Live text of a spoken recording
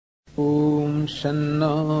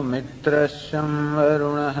शन्नो मित्रः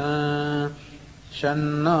वरुणः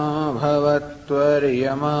शन्नो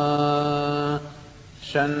भवत्वर्यमा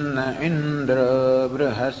शन्न इन्द्रो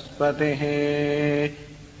बृहस्पतिः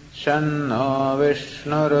शन्नो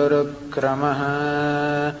विष्णुरुक्रमः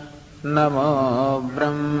नमो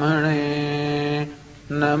ब्रह्मणे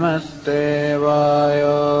नमस्ते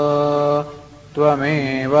वायो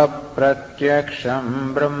त्वमेव प्रत्यक्षं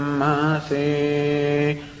ब्रह्मासि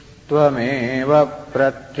त्वमेव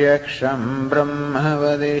प्रत्यक्षं ब्रह्म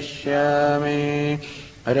वदिष्यामि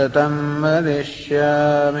ऋतं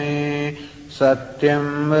वदिष्यामि सत्यं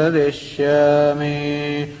वदिष्यामि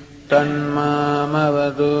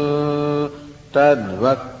तन्मामवतु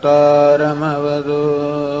तद्वक्तारमवतु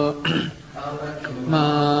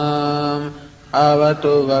माम्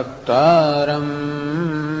अवतु वक्तारम्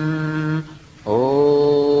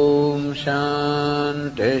ॐ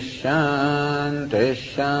शान्तिः शान्तिः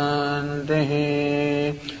शान्तिः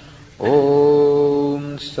ॐ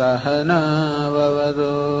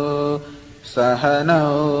सहनाववतु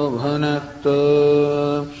सहनौ भुनक्तु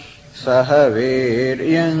सह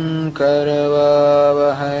वीर्यङ्करवावहै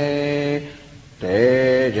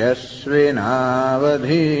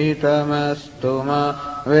तेजस्विनावधीतमस्तु मा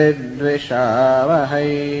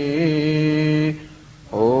विद्विषावहै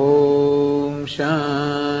ॐ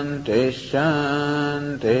शान्तिः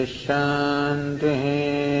शान्तिः शान्तिः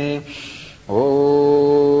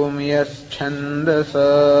ॐ यश्छन्दसामृषभो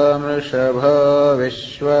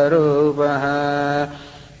विश्वरूपः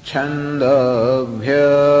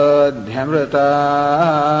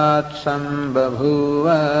छन्दोभ्योऽध्यमृतात् सम्बभूव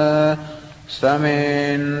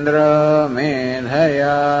समेन्द्रो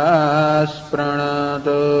मेधया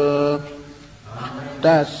स्पृणोतु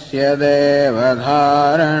तस्य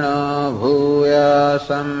देवधारणो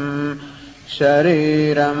भूयासं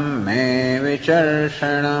शरीरं मे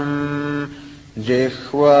विचर्षणम्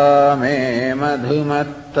जिह्वा मे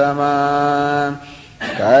मधुमत्तमा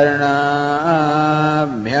कर्णाभ्यां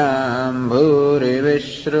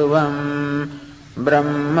भूरिविश्रुवम्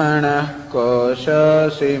ब्रह्मणः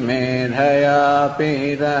कोशोऽसि मेधया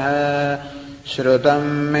पीतः श्रुतं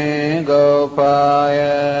मे गोपाय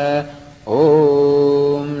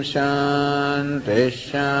ॐ शान्तिः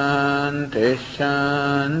शान्तिः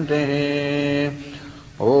शान्तिः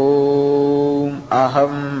ॐ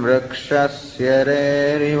अहं वृक्षस्य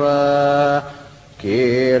रेरिव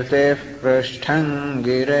कीर्तिः पृष्ठं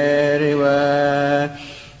गिरेरिव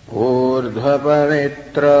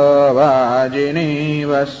ऊर्ध्वपवित्रो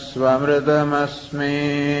वाजिनीव स्वमृतमस्मि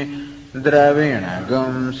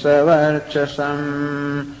द्रविणगुं सवर्चसम्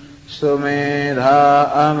सुमेधा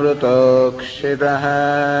अमृतोक्षितः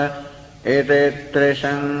इति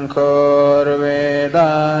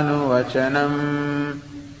त्रिशङ्खोर्वेदानुवचनम्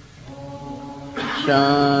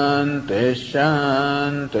शान्तिः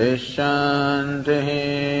शान्तिः शान्तिः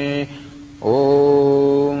ॐ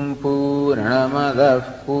पूर्णमदः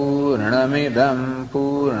पूर्णमिदं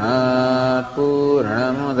पूर्णात्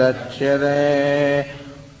पूर्णमुदच्यते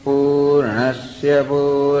पूर्णस्य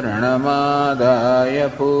पूर्णमादाय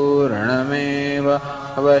पूर्णमेव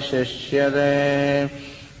अवशिष्यते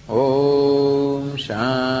ॐ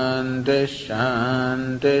शान्तिः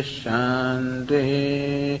शान्तिः शान्तिः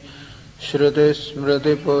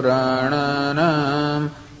श्रुतिस्मृतिपुराणानाम्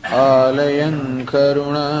आलयं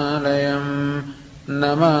करुणालयं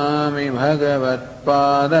नमामि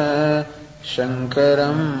भगवत्पाद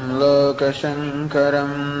शङ्करं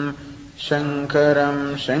लोकशङ्करं शङ्करं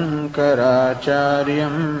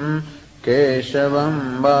शङ्कराचार्यं केशवं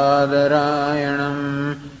बादरायणं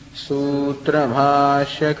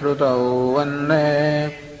सूत्रभाष्यकृतौ वन्दे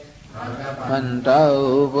भगवन्तौ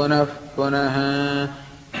पुनः पुनः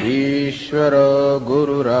ईश्वरो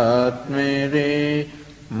गुरुरात्मेति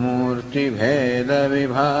मूर्तिभेदविभागिने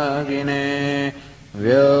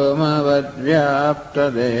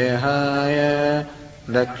व्योमवद्व्याप्तदेहाय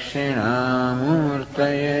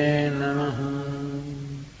दक्षिणामूर्तये नमः।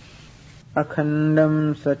 अखण्डं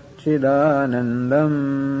सच्चिदानन्दम्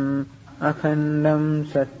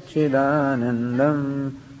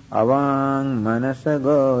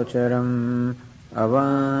अवाङ्मनसगोचरम्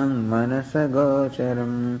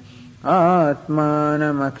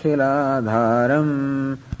आत्मानमखिलाधारम्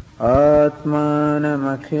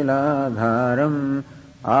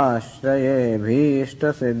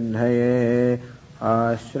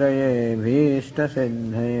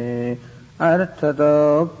आश्रयेभीष्टसिद्धये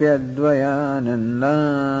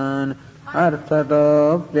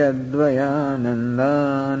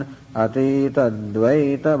अर्थतोऽप्यद्वयानन्दान्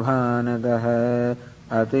अतीतद्वैतभानगः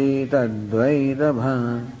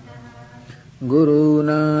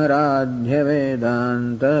गुरूनाराध्य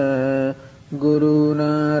वेदान्त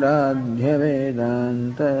गुरूनाराध्य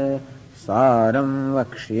वेदान्त सारं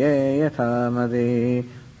वक्ष्ये यथामदे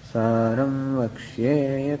सारं वक्ष्ये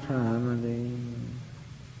यथामदे.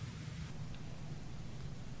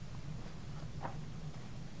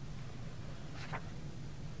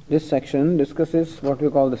 This section discusses what we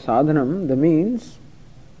call the sadhanam, the means,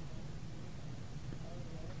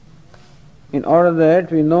 in order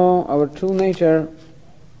that we know our true nature,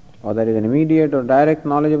 or that is an immediate or direct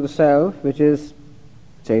knowledge of the self, which is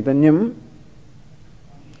Chaitanyam,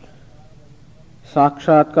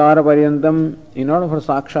 Sakshatkara Paryantam. In order for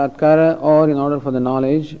Sakshatkara, or in order for the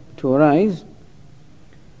knowledge to arise,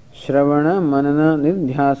 Shravana, Manana,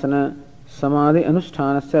 Nidhyasana, Samadhi,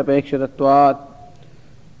 Anushthanasya Apekshatatvat.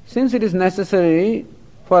 Since it is necessary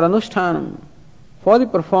for Anushtanam, for the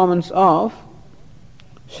performance of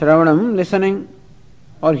Shravanam, listening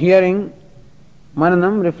or hearing,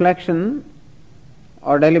 Mananam, reflection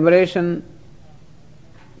or deliberation,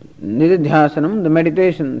 Nididhyasanam, the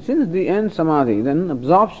meditation, since the end Samadhi, then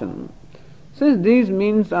absorption. Since these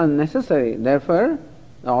means are necessary, therefore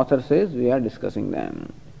the author says we are discussing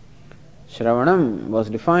them. Shravanam was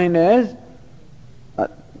defined as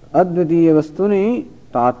Advitiya Vastuni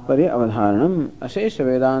Tatparya Avadharanam Ashesha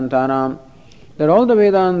Vedantanam. That all the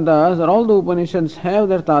Vedantas or all the Upanishads have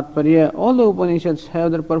their Tatparya, all the Upanishads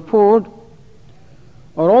have their purport,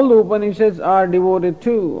 or all the Upanishads are devoted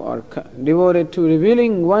to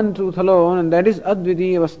revealing one truth alone, and that is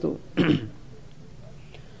Advitiya Vastu.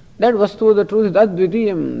 That Vastu, the truth, is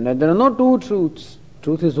Advitiyam, that there are no two truths.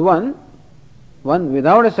 Truth is one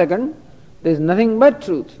without a second. There is nothing but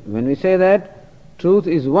truth. When we say that truth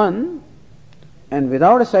is one and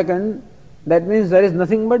without a second, that means there is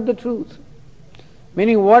nothing but the truth.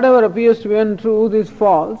 Meaning whatever appears to be untruth is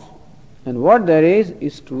false, and what there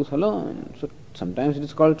is truth alone. So sometimes it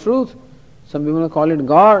is called truth, some people call it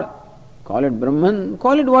God, call it Brahman,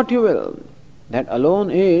 call it what you will. That alone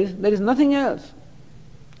is, there is nothing else.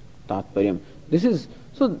 Tatparyam.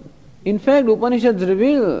 So in fact Upanishads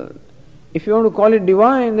reveal, if you want to call it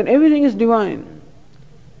divine, then everything is divine.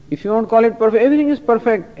 If you want to call it perfect, everything is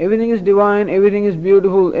perfect, everything is divine, everything is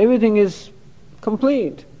beautiful, everything is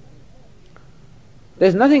complete. There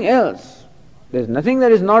is nothing else. There is nothing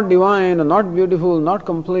that is not divine or not beautiful, not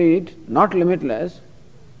complete, not limitless.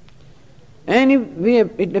 And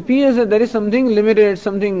if it appears that there is something limited,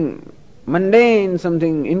 something mundane,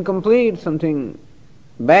 something incomplete, something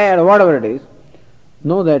bad, or whatever it is,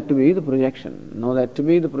 know that to be the projection. Know that to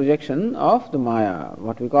be the projection of the Maya,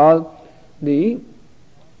 what we call the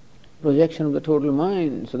projection of the total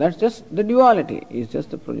mind. So that's just the duality, it's just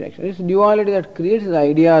the projection. It's the duality that creates the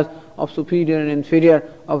ideas of superior and inferior,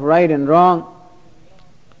 of right and wrong,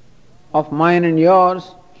 of mine and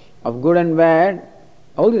yours, of good and bad.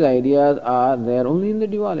 All these ideas are there only in the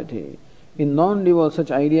duality. In non-dual, such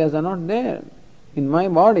ideas are not there. In my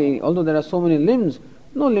body, although there are so many limbs,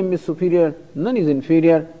 no limb is superior, none is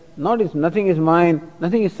inferior, nothing is mine,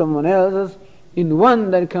 nothing is someone else's. In one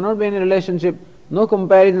there cannot be any relationship, no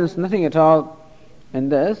comparisons, nothing at all.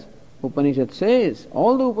 And thus Upanishad says,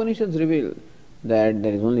 all the Upanishads reveal that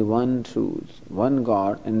there is only one truth, one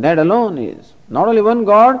God, and that alone is. Not only one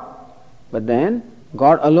God, but then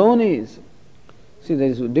God alone is. See, there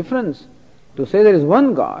is a difference. To say there is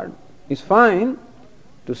one God is fine.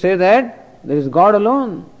 To say that there is God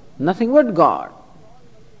alone, nothing but God.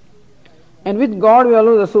 And with God we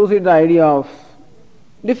always associate the idea of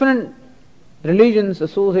different religions,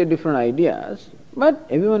 associate different ideas, but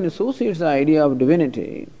everyone associates the idea of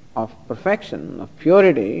divinity, of perfection, of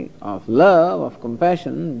purity, of love, of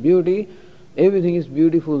compassion, beauty. Everything is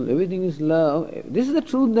beautiful, everything is love. This is the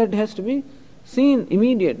truth that has to be seen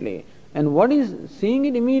immediately. And what is seeing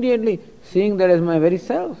it immediately? Seeing that as my very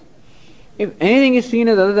self. If anything is seen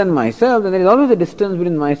as other than myself, then there is always a distance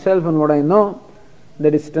between myself and what I know.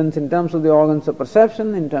 The distance in terms of the organs of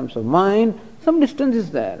perception, in terms of mind, some distance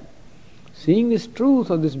is there. Seeing this truth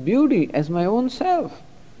or this beauty as my own self,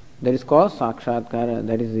 that is called Sakshatkara,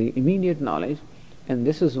 that is the immediate knowledge. And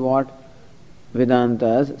this is what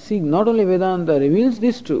Vedantas seek. Not only Vedanta reveals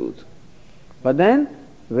this truth, but then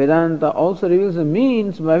Vedanta also reveals the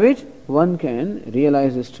means by which one can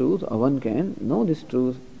realize this truth or one can know this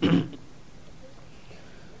truth.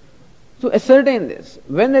 To ascertain this,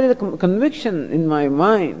 when there is a conviction in my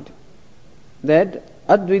mind that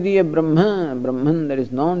Advitiya Brahman, that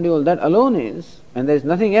is non-dual, that alone is, and there is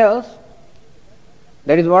nothing else,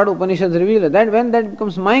 that is what Upanishads reveal. That when that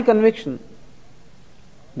becomes my conviction,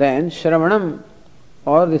 then Shravanam,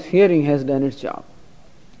 or this hearing, has done its job.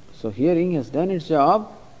 So hearing has done its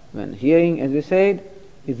job. When hearing, as we said,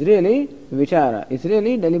 is really vichara, is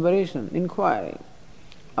really deliberation, inquiry.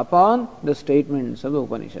 upon the statements of the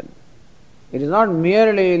Upanishad. It is not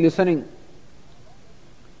merely listening,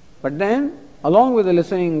 but then along with the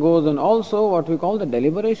listening goes on also what we call the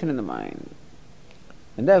deliberation in the mind.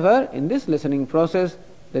 And therefore, in this listening process,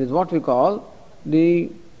 there is what we call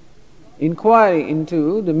the inquiry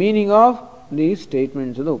into the meaning of the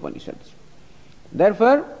statements of the Upanishads.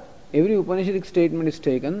 Therefore, every Upanishadic statement is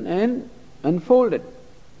taken and unfolded.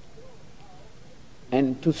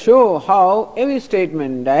 And to show how every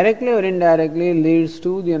statement, directly or indirectly, leads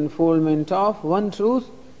to the unfoldment of one truth,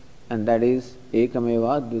 and that is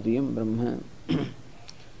Ekameva Dvitiyam Brahma.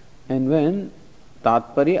 And when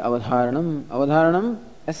Tatparya Avadharanam,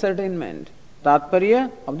 ascertainment, Tatparya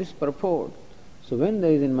of this purport. So when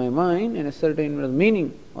there is in my mind an ascertainment of the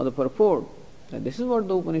meaning or the purport, that this is what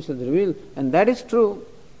the Upanishads reveal, and that is true,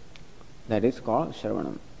 that is called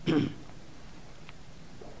Shravanam.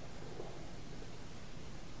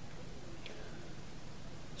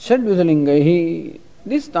 Shadvithalingaihi,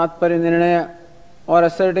 this Tatparya Nirnaya or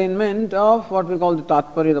ascertainment of what we call the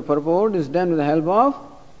Tatparya, the purport, is done with the help of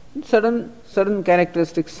certain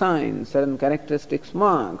characteristic signs, certain characteristic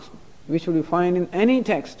marks, which should be found in any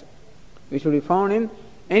text, which should be found in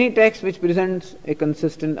any text which presents a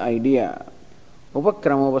consistent idea.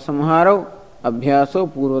 Upakramo abhyaso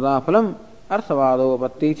purvadapalam arthavado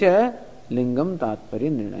patticha lingam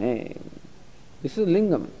tatparya nirnaya. This is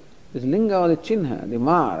lingam. This linga or the chinha, the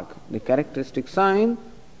mark, the characteristic sign,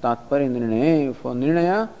 tatparya nirnaya. For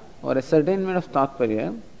nirnaya or ascertainment of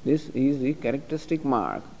tatparya, this is the characteristic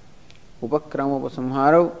mark.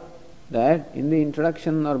 Upakramo that in the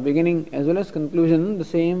introduction or beginning as well as conclusion, the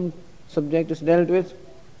same subject is dealt with.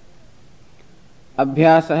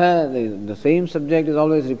 Abhyasa, the same subject is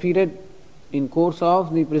always repeated in course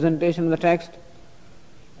of the presentation of the text.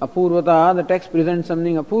 Apurvata, the text presents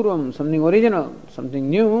something apurvam, something original, something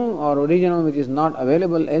new or original which is not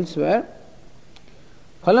available elsewhere.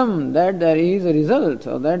 Phalam, that there is a result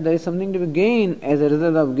or that there is something to be gained as a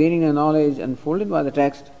result of gaining a knowledge unfolded by the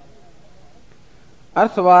text.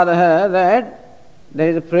 Arthvadaha, that there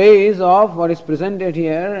is a praise of what is presented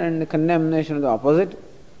here and the condemnation of the opposite.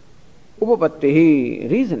 Upapattihi,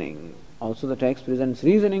 reasoning. Also the text presents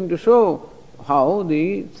reasoning to show how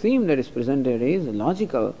the theme that is presented is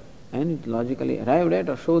logical and it logically arrived at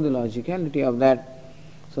or show the logicality of that.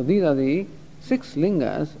 So these are the 6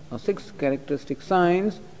 lingas or 6 characteristic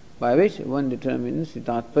signs by which one determines the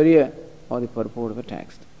tatparya or the purport of a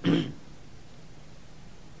text.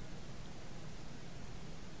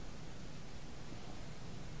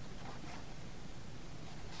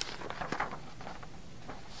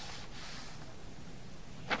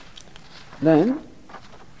 Then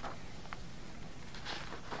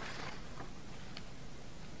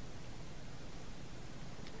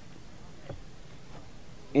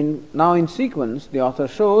in sequence, the author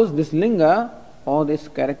shows this linga or this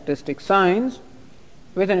characteristic signs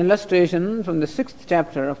with an illustration from the 6th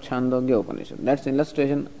chapter of Chandogya Upanishad. That's the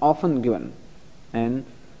illustration often given. And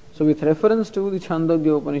so with reference to the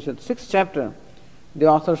Chandogya Upanishad 6th chapter, the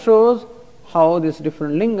author shows how this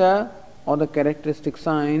different linga or the characteristic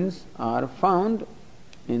signs are found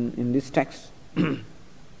in this text.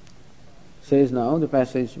 Says now the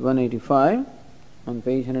passage 185 on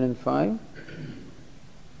page 105.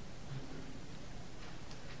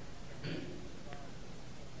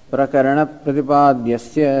 प्रकरण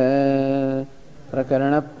प्रतिपाद्यस्य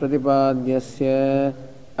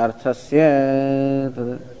अर्थस्य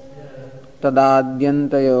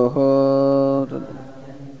तदाद्यन्तयोः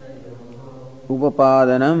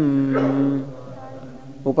उपपादनम्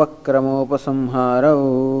उपक्रमोपसंहारौ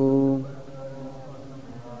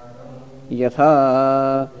यथा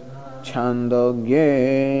छान्दोग्ये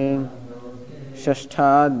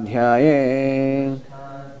षष्ठाध्याये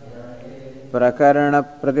प्रकरण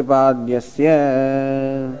प्रतिपाद्यस्य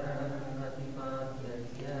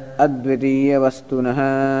अद्वितीय वस्तुनः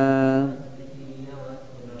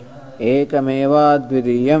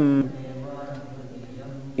एकमेवाद्वितीयम्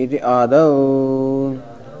इति आदौ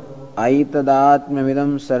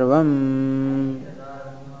ऐतदात्म्यमिदं सर्वम्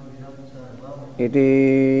इति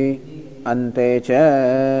अन्ते च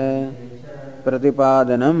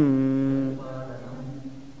प्रतिपादनम्.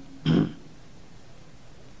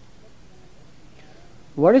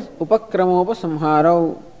 What is upakrama upasamhara?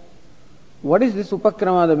 What is this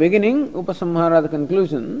upakrama, the beginning, upasamhara, the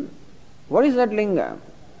conclusion? What is that linga?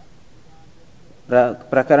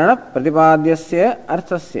 Prakarana pratipadyasya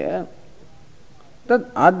arthasya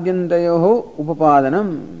tad adyantayoho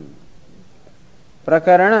upapadanam.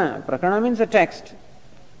 Prakarana means a text.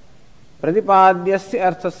 Pratipadyasya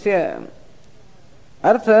arthasya.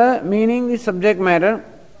 Artha meaning the subject matter.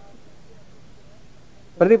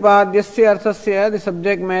 Pratipadyasya arthasya, the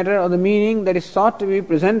subject matter or the meaning that is sought to be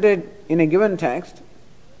presented in a given text.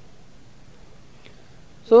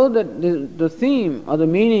 So that the theme or the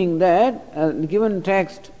meaning that a given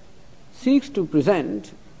text seeks to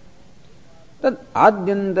present, that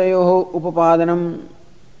adyantayoho upapadanam,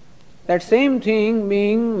 that same thing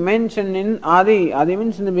being mentioned in adi, adi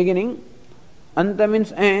means in the beginning, anta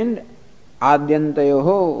means end,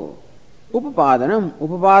 adyantayoho upapadanam,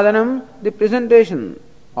 upapadanam, the presentation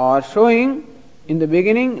or showing in the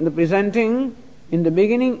beginning, in the presenting, in the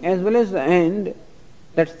beginning as well as the end,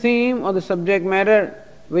 that theme or the subject matter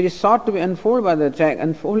which is sought to be unfolded by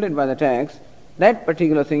the text, that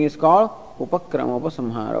particular thing is called upakrama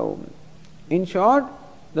upasamharo. In short,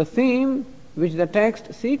 the theme which the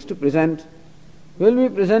text seeks to present will be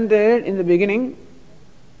presented in the beginning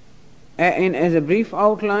as a brief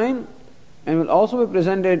outline, and will also be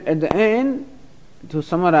presented at the end to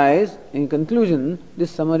summarize. In conclusion, this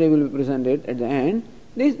summary will be presented at the end.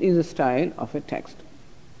 This is the style of a text.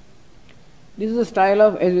 This is the style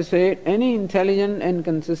of, as we said, any intelligent and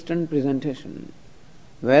consistent presentation.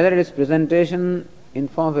 Whether it is presentation in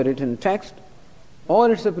form of a written text,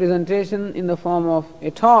 or it's a presentation in the form of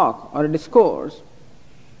a talk or a discourse,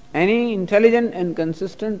 any intelligent and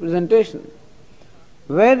consistent presentation,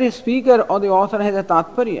 where the speaker or the author has a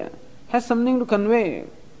tatparya, has something to convey.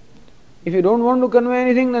 If you don't want to convey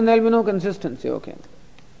anything, then there will be no consistency, okay.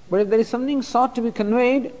 But if there is something sought to be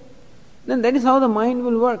conveyed, then that is how the mind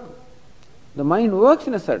will work. The mind works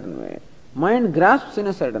in a certain way. Mind grasps in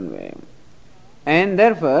a certain way. And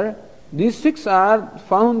therefore, these six are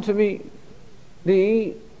found to be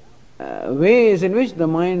the ways in which the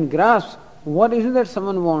mind grasps what is it that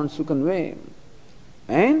someone wants to convey.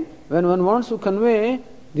 And when one wants to convey,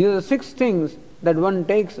 these are the six things that one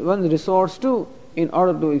resorts to in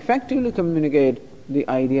order to effectively communicate the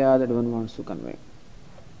idea that one wants to convey.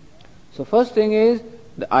 So first thing is,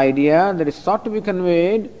 the idea that is sought to be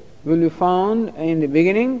conveyed will be found in the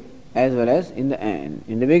beginning as well as in the end.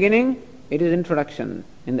 In the beginning, it is introduction.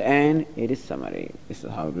 In the end, it is summary. This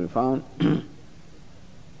is how it will be found.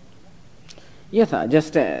 Yatha,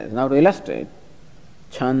 just as, now to illustrate,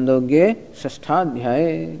 Chandogya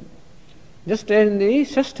Shashtadhyaya. Just as in the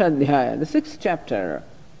Shashtadhyaya, the 6th chapter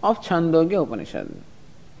of Chandogya Upanishad.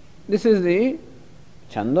 This is the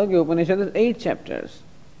Chandogya Upanishad, is 8 chapters,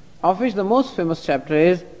 of which the most famous chapter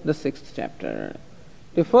is the 6th chapter.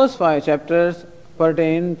 The first 5 chapters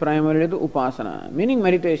pertain primarily to upasana, meaning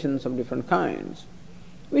meditations of different kinds,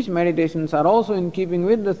 which meditations are also in keeping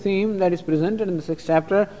with the theme that is presented in the 6th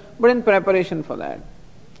chapter, but in preparation for that.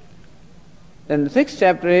 Then the 6th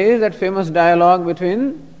chapter is that famous dialogue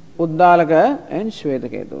between Uddalaka and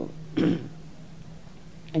Shvetaketu.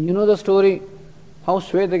 And you know the story, how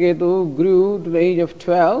Shvetaketu grew to the age of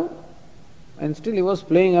 12, and still he was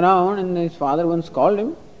playing around, and his father once called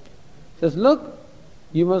him. Says, look,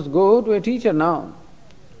 you must go to a teacher now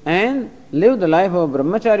and live the life of a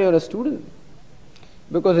brahmachari or a student.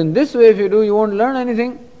 Because in this way, if you do, you won't learn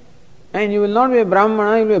anything, and you will not be a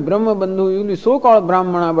brahmana, you will be a brahma bandhu, you will be so-called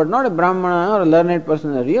brahmana, but not a brahmana or a learned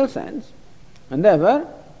person in a real sense. And therefore,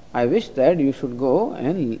 I wish that you should go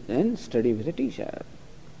and study with a teacher.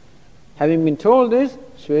 Having been told this,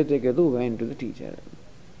 Shvetaketu went to the teacher.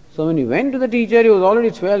 So when he went to the teacher, he was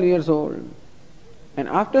already 12 years old. And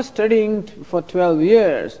after studying for 12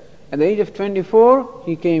 years, at the age of 24,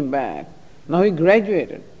 he came back. Now he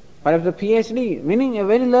graduated, perhaps a PhD, meaning a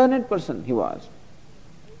very learned person he was.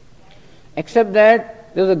 Except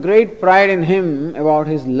that there was a great pride in him about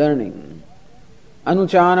his learning.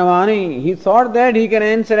 Anuchanavani, he thought that he can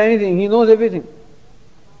answer anything, he knows everything.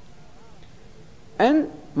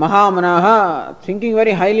 And Mahamanaha, thinking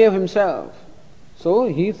very highly of himself. So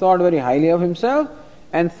he thought very highly of himself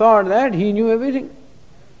and thought that he knew everything.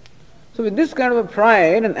 So with this kind of a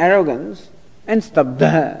pride and arrogance and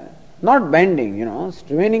stabdha, not bending,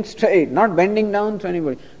 remaining straight, not bending down to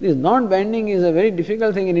anybody. This not bending is a very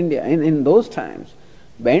difficult thing in India, in those times.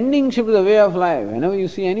 Bending should be the way of life. Whenever you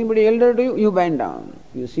see anybody elder to you, you bend down.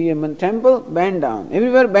 You see a temple, bend down.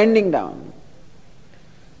 Everywhere bending down.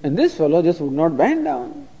 And this fellow just would not bend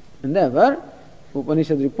down. And therefore,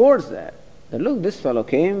 Upanishad reports that look, this fellow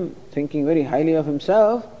came thinking very highly of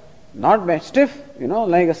himself, not stiff,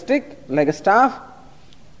 like a stick, like a staff,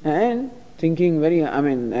 and thinking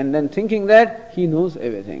and then thinking that he knows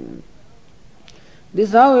everything. This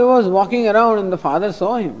is how he was walking around, and the father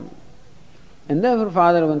saw him. And therefore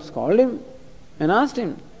father once called him and asked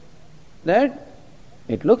him that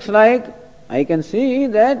it looks like I can see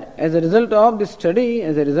that as a result of this study,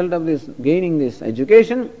 as a result of this gaining this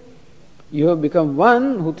education, you have become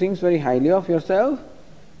one who thinks very highly of yourself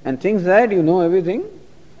and thinks that you know everything.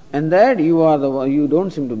 and that you are the one, you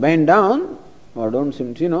don't seem to bend down, or don't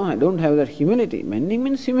seem to, I don't have that humility. Bending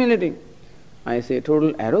means humility. I say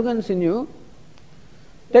total arrogance in you.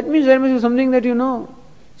 That means there must be something that you know.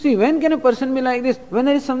 See, when can a person be like this? When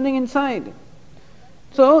there is something inside.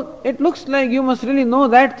 So, it looks like you must really know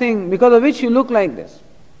that thing because of which you look like this.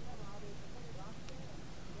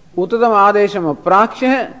 Utatam adesham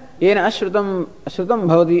aprakshya yena ashrutam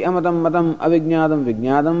bhavati amatam matam avijñādam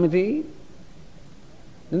vijñādam iti.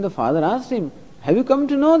 Then the father asked him, have you come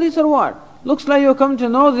to know this or what? Looks like you have come to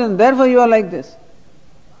know this and therefore you are like this.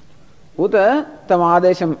 Uta tam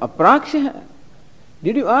adesham aprakshya.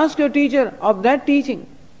 Did you ask your teacher of that teaching?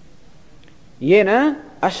 Yena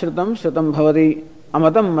ashrutam shrutam bhavati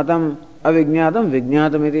amatam matam avijñādam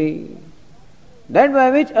vijñādam iti. That by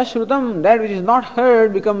which ashrutam, that which is not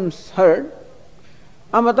heard, becomes heard.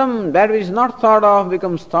 Amatam, that which is not thought of,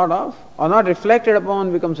 becomes thought of, or not reflected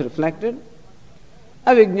upon, becomes reflected.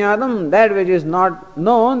 Avijñādam, that which is not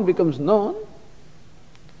known, becomes known.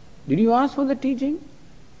 Did you ask for the teaching?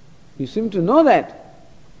 You seem to know that.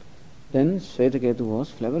 Then Shvetaketu was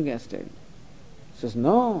flabbergasted. He says,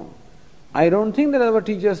 no, I don't think that our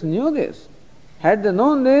teachers knew this. Had they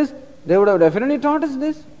known this, they would have definitely taught us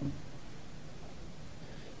this.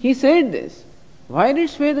 He said this. Why did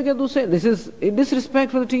Shvetaketu say this? Is a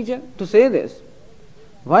disrespect for the teacher to say this.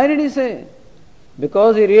 Why did he say?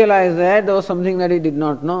 Because he realized that there was something that he did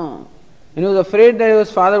not know. And he was afraid that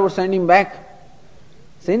his father would send him back.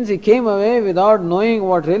 Since he came away without knowing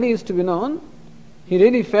what really is to be known, he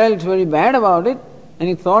really felt very bad about it, and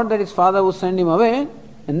he thought that his father would send him away,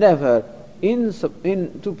 and therefore,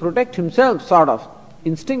 to protect himself, sort of,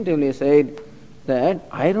 instinctively said that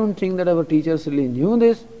I don't think that our teachers really knew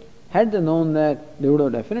this. Had they known that, they would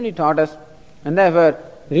have definitely taught us, and therefore,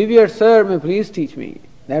 revered sir, may please teach me.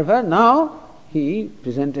 Therefore, now he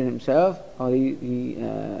presented himself, or he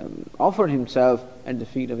offered himself at the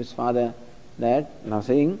feet of his father, that now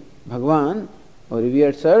saying, Bhagwan, or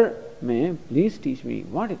revered sir, may please teach me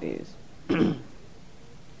what it is.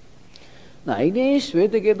 The idea is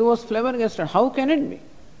Shvetaketu was flabbergasted. How can it be?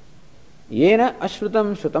 Yena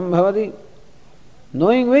ashrutam shrutam bhavati.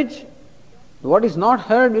 Knowing which, what is not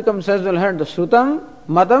heard becomes as well heard. The shrutam,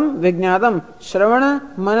 matam, vijñādam,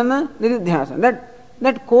 shravana, manana, nididhyasa.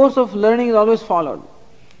 That course of learning is always followed.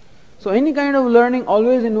 So any kind of learning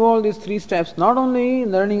always involves these three steps. Not only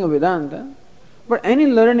learning of Vedanta, but any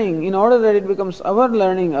learning, in order that it becomes our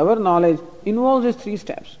learning, our knowledge, involves these three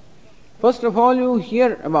steps. First of all, you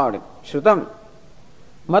hear about it, shrutam.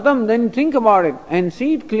 Matam, then think about it and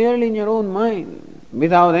see it clearly in your own mind,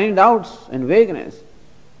 without any doubts and vagueness.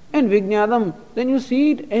 And vijñādam, then you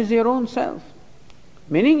see it as your own self.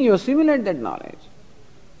 Meaning you assimilate that knowledge.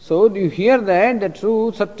 So do you hear that the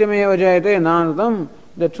truth, satyameva jayate nanadam,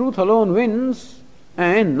 the truth alone wins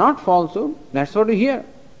and not falsehood? That's what you hear.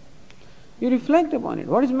 You reflect upon it.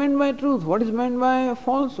 What is meant by truth? What is meant by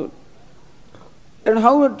falsehood? And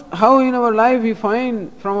how in our life we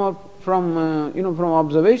find from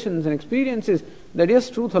observations and experiences that yes,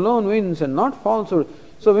 truth alone wins and not falsehood.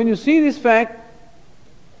 So when you see this fact,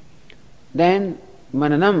 then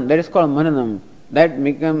mananam, that is called mananam,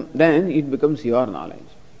 then it becomes your knowledge.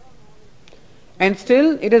 And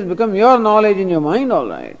still it has become your knowledge in your mind, all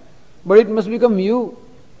right, but it must become you.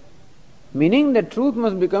 Meaning that truth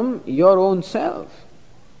must become your own self.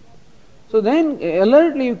 So then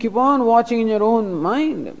alertly you keep on watching in your own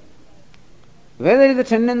mind whether there is a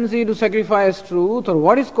tendency to sacrifice truth or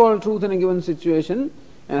what is called truth in a given situation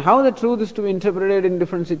and how the truth is to be interpreted in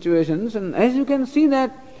different situations. And as you can see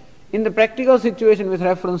that in the practical situation with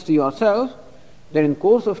reference to yourself, that in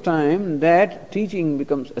course of time that teaching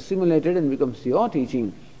becomes assimilated and becomes your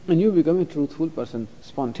teaching and you become a truthful person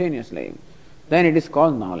spontaneously. Then it is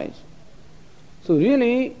called knowledge. So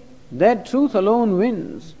really, that truth alone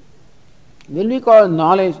wins. Will be called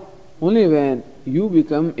knowledge only when you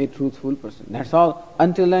become a truthful person. That's all.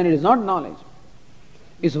 Until then it is not knowledge.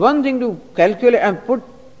 It's one thing to calculate and put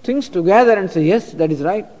things together and say, yes, that is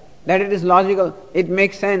right, that it is logical, it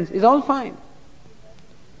makes sense, is all fine.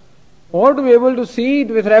 Or to be able to see it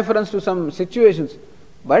with reference to some situations.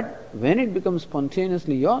 But when it becomes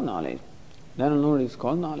spontaneously your knowledge, then alone it is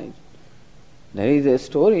called knowledge. There is a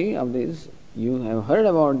story of this. You have heard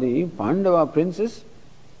about the Pandava princes,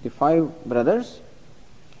 the 5 brothers,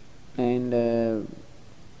 and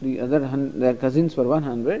their cousins were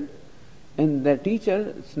 100, and their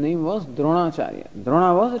teacher's name was Dronacharya.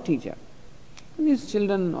 Drona was a teacher. And these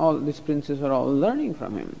children, these princes were all learning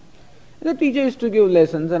from him. And the teacher used to give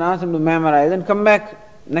lessons and ask them to memorize and come back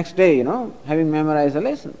next day, having memorized a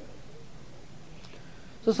lesson.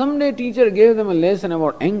 So someday teacher gave them a lesson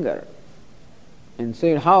about anger. and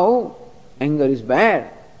said how anger is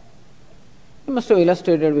bad. He must have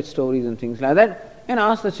illustrated with stories and things like that and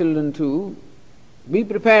asked the children to be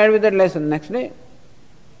prepared with that lesson next day.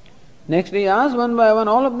 Next day he asked one by one,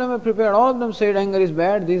 all of them were prepared, all of them said anger is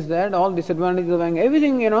bad, this, that, all disadvantages of anger,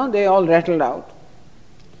 everything, they all rattled out.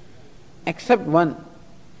 Except one,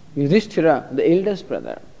 Yudhishthira, the eldest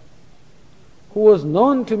brother, who was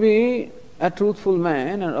known to be a truthful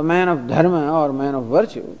man, a man of dharma or a man of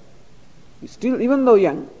virtue, still, even though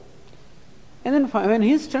young. And then when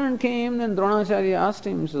his turn came, then Dronacharya asked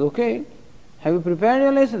him, he says, okay, have you prepared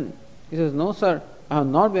your lesson? He says, no sir, I have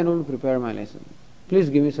not been able to prepare my lesson. Please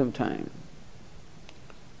give me some time.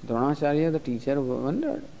 Dronacharya, the teacher,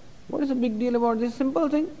 wondered, what is the big deal about this simple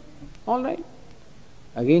thing? All right.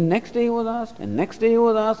 Again, next day he was asked, and next day he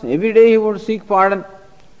was asked. Every day he would seek pardon.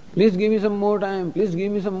 Please give me some more time, please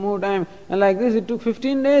give me some more time. And like this, it took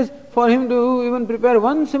 15 days for him to even prepare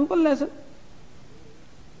one simple lesson.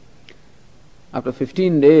 After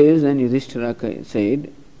 15 days, then Yudhishthira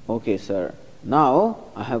said, okay sir, now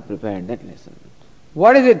I have prepared that lesson.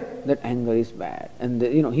 What is it? That anger is bad. And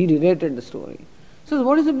he related the story. He says,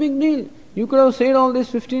 what is the big deal? You could have said all this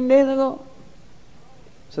 15 days ago.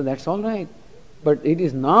 So that's all right. But it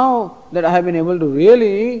is now that I have been able to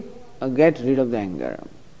really get rid of the anger.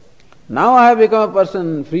 Now I have become a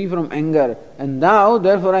person free from anger, and now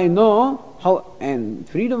therefore I know how, and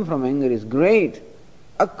freedom from anger is great.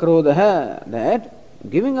 Akrodha, that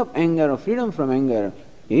giving up anger or freedom from anger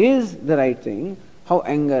is the right thing. How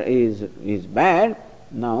anger is bad,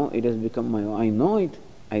 now it has become my own. I know it,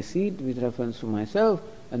 I see it with reference to myself,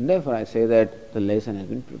 and therefore I say that the lesson has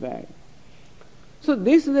been prepared. So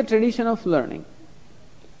this is the tradition of learning.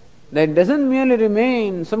 That doesn't merely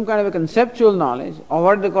remain some kind of a conceptual knowledge or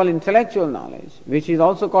what they call intellectual knowledge, which is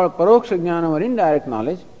also called paroksha jnana or indirect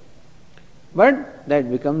knowledge, but that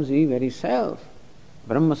becomes the very self.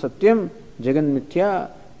 Brahma satyam, jagan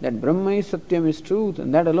mithya, that Brahma is satyam, is truth,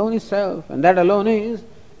 and that alone is self, and that alone is,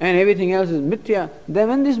 and everything else is mithya. Then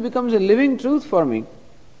when this becomes a living truth for me,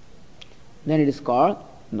 then it is called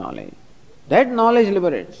knowledge. That knowledge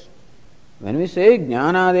liberates. When we say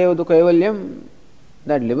jnana tu kaivalyam,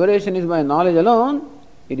 that liberation is by knowledge alone,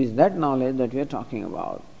 it is that knowledge that we are talking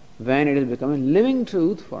about, when it is becoming living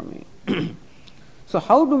truth for me. So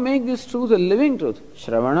how to make this truth a living truth?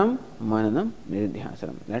 Shravanam, Mananam,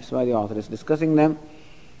 Nididhyasanam. That's why the author is discussing them.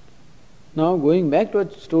 Now going back to a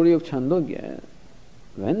story of Chandogya,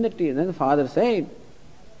 when the father said,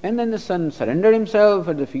 and then the son surrendered himself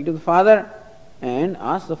at the feet of the father and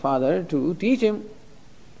asked the father to teach him,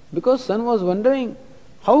 because son was wondering,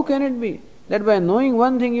 how can it be that by knowing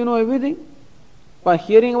one thing you know everything? By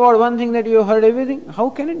hearing about one thing that you have heard everything? How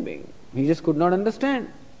can it be? He just could not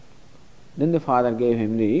understand. Then the father gave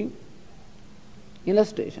him the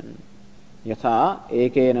illustration. Yatha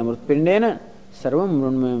ekena mrutpindena sarvam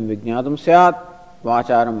mrunmayam vijñātum syāt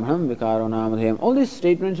vācārambhanam vikāro namadhayam. All these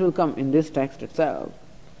statements will come in this text itself.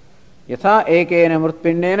 Yatha ekena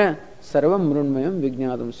mrutpindena sarvam mrunmayam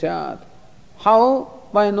vijñātum syāt. How?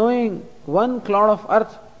 By knowing one clod of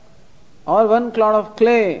earth or one clod of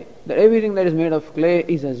clay, that everything that is made of clay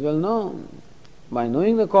is as well known. By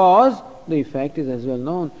knowing the cause, the effect is as well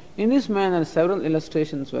known. In this manner, several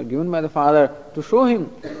illustrations were given by the father to show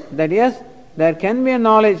him that yes, there can be a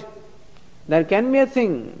knowledge, there can be a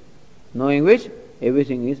thing, knowing which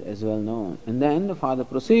everything is as well known. And then the father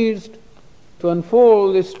proceeds to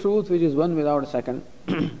unfold this truth which is one without a second.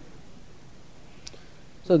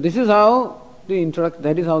 So this is how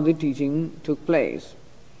that is how the teaching took place.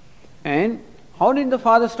 And how did the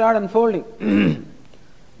father start unfolding?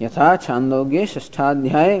 Yatha Chandogya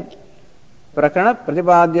Shasthadhyaya Prakana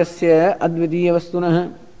Pratipadyasya Advidiya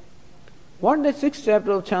Vastunah. What the 6th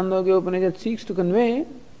chapter of Chandogya Upanishad seeks to convey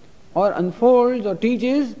or unfolds or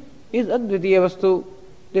teaches is Advidiya Vastu,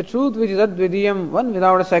 the truth which is Advidiyam, one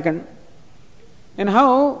without a second. And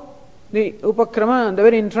how the Upakrama, the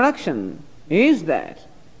very introduction, is that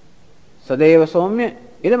Sadeva Somya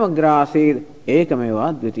Idam Agrasid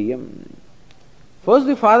Ekameva Advitiyam. First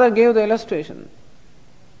the father gave the illustration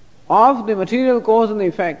of the material cause and the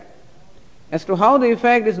effect, as to how the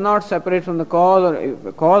effect is not separate from the cause, or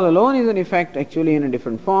the cause alone is an effect actually in a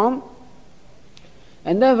different form,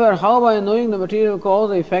 and therefore how by knowing the material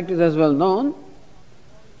cause the effect is as well known,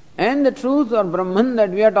 and the truth or Brahman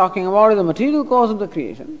that we are talking about is the material cause of the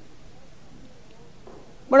creation.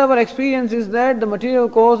 But our experience is that the material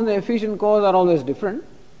cause and the efficient cause are always different.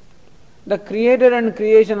 The creator and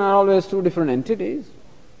creation are always two different entities.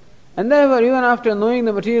 And therefore, even after knowing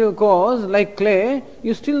the material cause, like clay,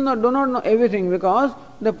 you still do not know everything, because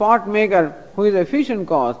the pot maker, who is the efficient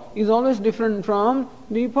cause, is always different from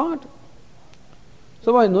the pot.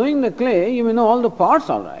 So by knowing the clay, you may know all the parts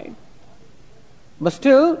all right. But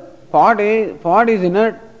still, part is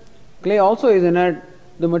inert, clay also is inert,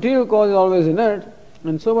 the material cause is always inert,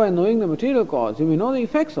 and so by knowing the material cause, you may know the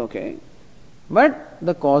effects, okay. But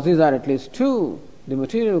the causes are at least two, the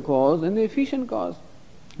material cause and the efficient cause.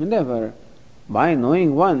 And therefore, by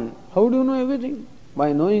knowing one, how do you know everything?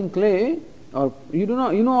 By knowing clay, or you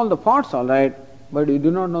know all the parts all right, but you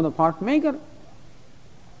do not know the part maker.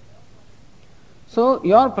 So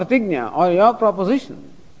your pratigna or your proposition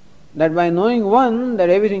that by knowing one that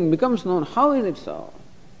everything becomes known, how is it so?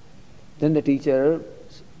 Then the teacher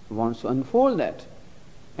wants to unfold that.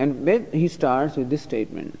 And he starts with this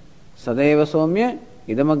statement, Sadeva Somya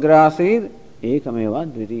idamagrasid ekameva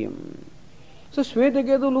dvitiyam. So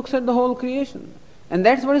Shvetaketu looks at the whole creation, and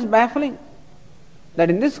that's what is baffling. That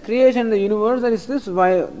in this creation, the universe, there is this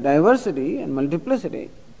diversity and multiplicity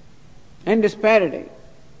and disparity.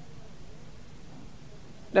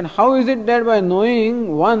 Then how is it that by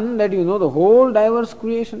knowing one that you know the whole diverse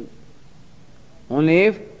creation? Only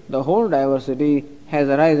if the whole diversity has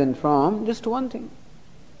arisen from just one thing.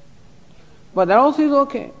 But that also is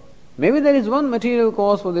okay. Maybe there is one material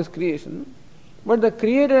cause for this creation, but the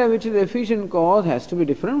creator, which is the efficient cause, has to be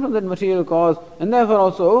different from that material cause, and therefore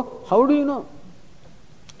also, how do you know?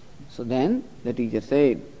 So then the teacher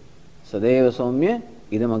said, Sadeva Somya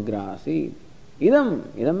idam agrasi.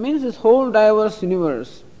 Idam means this whole diverse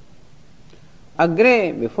universe.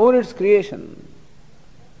 Agre, before its creation,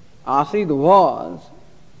 asid was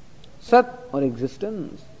sat or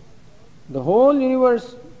existence. The whole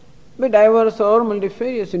universe, be diverse or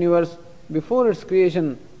multifarious universe, before its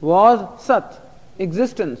creation was sat,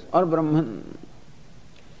 existence or Brahman.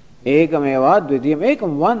 Ekameva dvitiyam,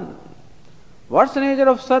 ekam, one. What's the nature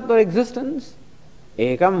of sat or existence?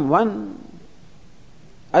 Ekam, one.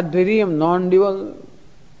 Advitiyam, non-dual.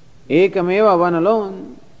 Ekameva, one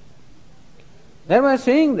alone. Thereby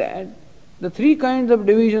saying that the three kinds of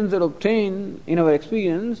divisions that obtain in our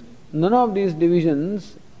experience, none of these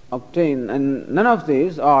divisions obtain, and none of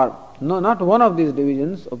these, or no, not one of these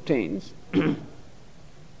divisions obtains,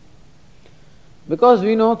 because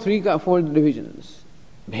we know threefold divisions.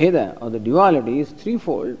 Bheda or the duality is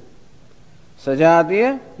threefold.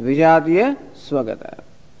 Sajatiya, Vijatiya, Swagata.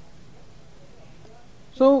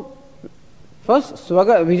 So, first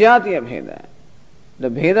Vijatiya Bheda. The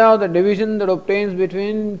Bheda or the division that obtains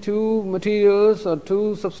between two materials or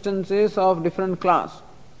two substances of different class.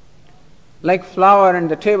 Like flour and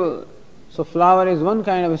the table. So flour is one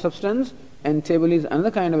kind of a substance and table is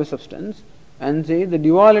another kind of a substance. And say the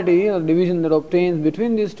duality or division that obtains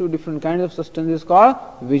between these two different kinds of substances is called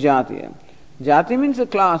Vijatiya. Jati means a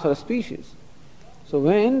class or a species. So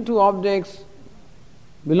when two objects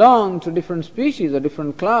belong to different species or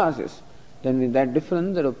different classes, then with that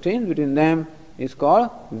difference that obtains between them is called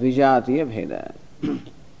Vijatiya Bheda.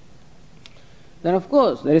 Then of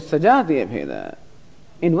course there is Sajatiya Bheda.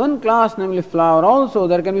 In one class, namely flower also,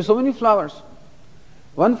 there can be so many flowers.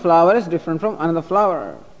 One flower is different from another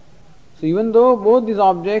flower. So even though both these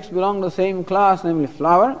objects belong to the same class, namely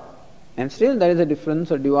flower, and still there is a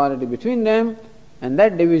difference or duality between them, and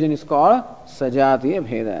that division is called Sajatiya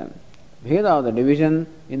Bheda. Bheda or the division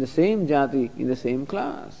in the same jati, in the same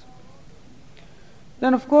class.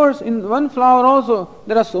 Then of course in one flower also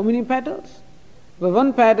there are so many petals. But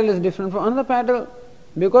one petal is different from another petal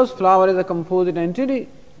because flower is a composite entity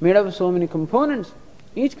made up of so many components.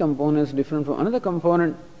 Each component is different from another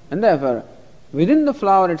component, and therefore within the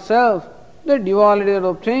flower itself the duality that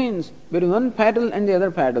obtains between one petal and the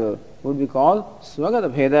other petal would be called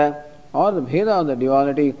Swagata Bheda, or the Bheda or the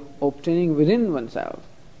duality obtaining within oneself.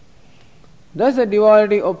 Thus the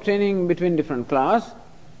duality obtaining between different class,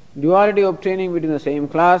 duality obtaining within the same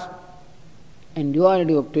class, and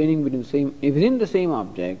duality obtaining within the same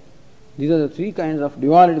object. These are the three kinds of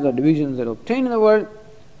dualities or divisions that obtain in the world.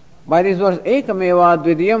 By this verse, Ekameva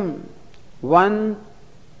Dvitiyam, one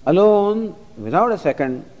alone, without a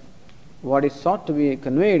second, what is sought to be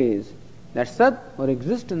conveyed is that Sat or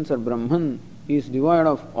existence or Brahman is devoid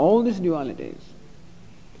of all these dualities.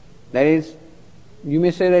 That is, you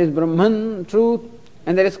may say there is Brahman, truth,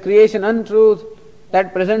 and there is creation, untruth.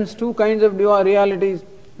 That presents two kinds of realities,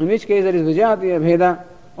 in which case there is Vijatiya Bheda,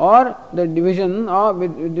 or the division of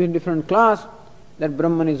with different class, that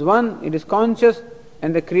Brahman is one, it is conscious,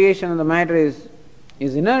 and the creation of the matter is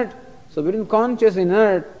inert. So between conscious and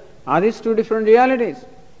inert are these two different realities.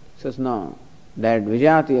 Says no, that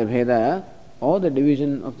Vijatiya Bheda, or the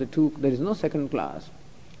division of the two, there is no second class.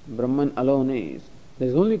 Brahman alone is. There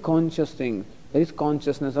is only conscious thing. There is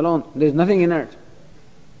consciousness alone. There is nothing inert.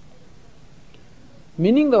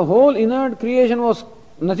 Meaning the whole inert creation was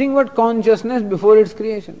nothing but consciousness before its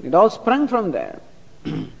creation. It all sprung from there.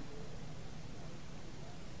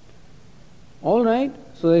 All right,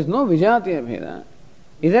 so there is no Vijatiya Bheda.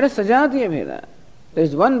 Is there a Sajatiya Bheda? There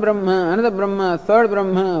is one Brahma, another Brahma, third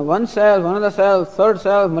Brahma, one self, another self, third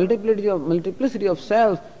self, multiplicity of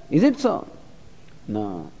self. Is it so?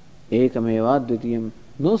 No. Ekameva Dvitiyam.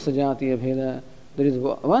 No Sajatiya Bheda. There is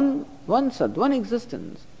one Sat, one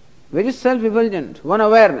existence, which is self-effulgent, one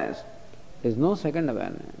awareness. There is no second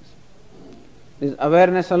awareness. There is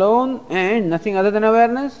awareness alone and nothing other than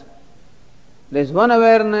awareness. There is one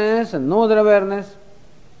awareness and no other awareness.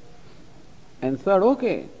 And third,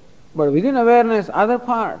 okay, but within awareness, other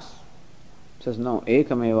parts. It says no,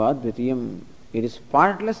 ekameva dvitiyam. It is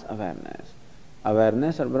partless awareness.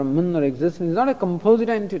 Awareness or Brahman or existence is not a composite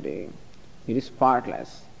entity. It is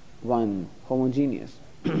partless, one, homogeneous.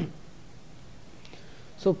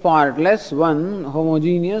 So partless, one,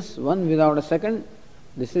 homogeneous, one without a second.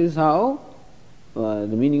 This is how the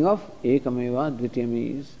meaning of ekameva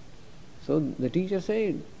dvitiyam is. So the teacher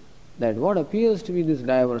said that what appears to be this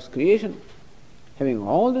diverse creation, having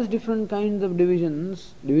all these different kinds of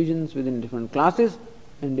divisions within different classes,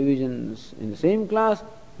 and divisions in the same class,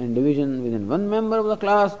 and division within one member of the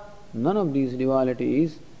class, none of these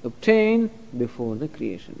dualities obtain before the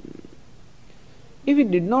creation. If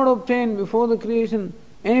it did not obtain before the creation,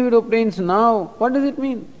 and if it obtains now, what does it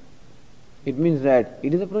mean? It means that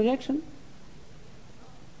it is a projection.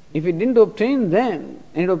 If it didn't obtain then,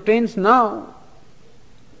 and it obtains now,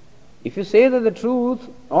 if you say that the truth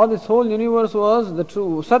or this whole universe was the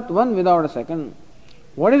true Sat, one without a second,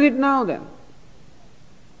 what is it now then?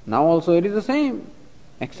 Now also it is the same,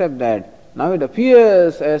 except that now it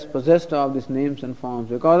appears as possessed of these names and forms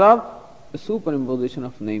because of the superimposition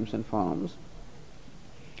of names and forms.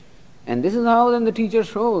 And this is how then the teacher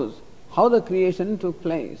shows how the creation took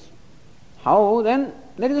place. How then,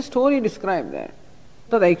 there is a story described there.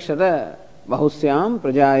 Tadaikshata bahusyam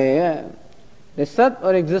prajayaya. The Sat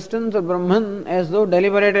or existence of Brahman as though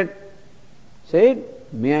deliberated, said,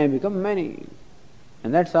 may I become many.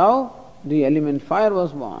 And that's how the element fire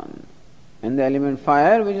was born. And the element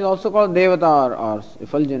fire, which is also called Devata or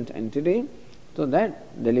effulgent entity, so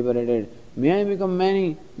that deliberated, may I become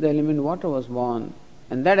many, the element water was born.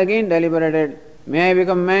 And that again deliberated, may I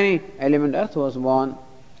become many, element earth was born.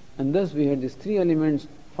 And thus we had these three elements,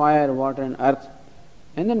 fire, water and earth.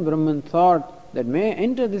 And then Brahman thought that may I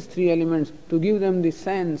enter these three elements to give them the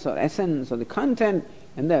sense or essence or the content,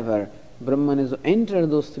 and therefore Brahman is to enter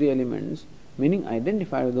those three elements, meaning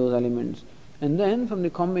identify with those elements. And then from the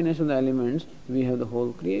combination of the elements we have the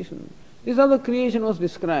whole creation. This is how the creation was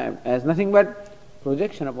described, as nothing but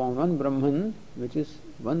projection upon one Brahman, which is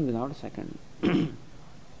one without a second.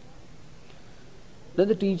 That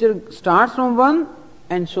the teacher starts from one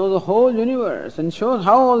and shows the whole universe and shows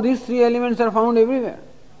how all these three elements are found everywhere.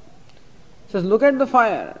 Says, look at the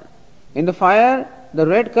fire. In the fire, the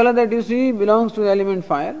red color that you see belongs to the element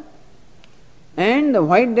fire, and the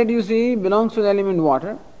white that you see belongs to the element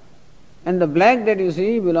water, and the black that you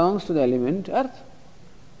see belongs to the element earth.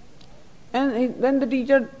 And then the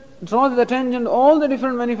teacher draws his attention to all the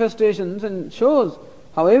different manifestations and shows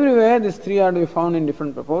how everywhere these three are to be found in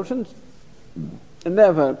different proportions. And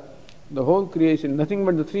therefore, the whole creation, nothing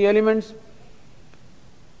but the three elements,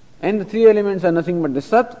 and the three elements are nothing but the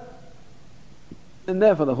Sat, and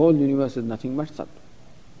therefore the whole universe is nothing but Sat.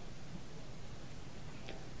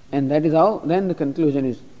 And that is how, then the conclusion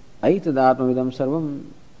is, Aitadatmavidam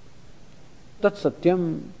sarvam, tat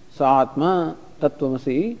satyam sa atma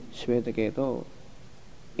tattvamasi shvetaketo,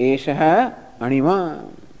 eshaha anima.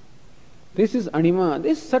 This is anima,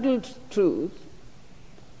 this subtle truth.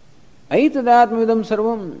 Aitadatmavidam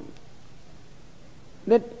sarvam,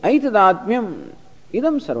 that aitadatmyam,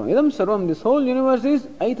 idam sarvam, this whole universe is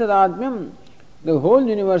aitadatmyam. The whole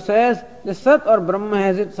universe has, the Sat or Brahma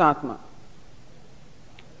has its Atma.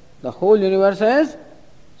 The whole universe has,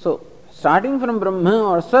 so starting from Brahma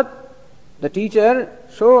or Sat, the teacher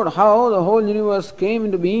showed how the whole universe came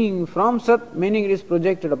into being from Sat, meaning it is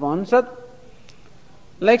projected upon Sat.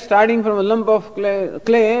 Like starting from a lump of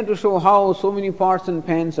clay to show how so many pots and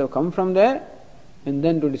pans have come from there, and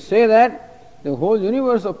then to say that the whole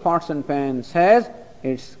universe of pots and pans has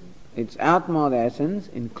its Atma, the essence,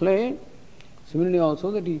 in clay. Similarly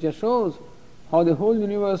also the teacher shows how the whole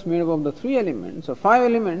universe made up of the three elements or five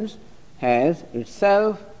elements has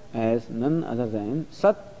itself as none other than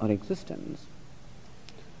Sat or existence.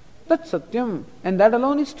 That's Satyam, and that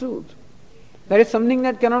alone is truth. That is something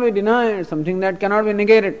that cannot be denied, something that cannot be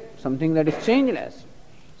negated, something that is changeless.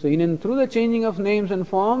 So in and through the changing of names and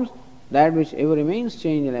forms, that which ever remains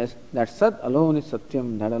changeless, that Sat alone is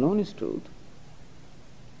Satyam, that alone is truth.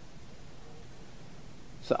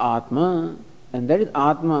 So Atma, and that is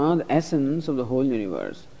Atma, the essence of the whole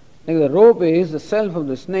universe. Like the rope is the self of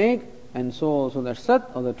the snake, and so also the Sat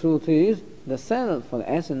or the truth is the self or the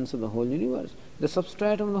essence of the whole universe, the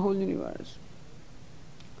substratum of the whole universe.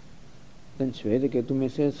 Then Shvetaketu may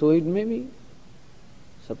say, so it may be.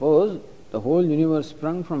 Suppose the whole universe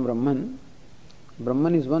sprung from Brahman,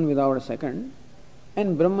 Brahman is one without a second,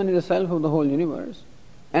 and Brahman is the self of the whole universe,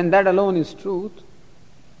 and that alone is truth,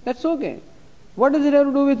 that's okay. What does it have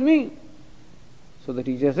to do with me? So the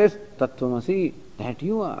teacher says, Tattvamasi, that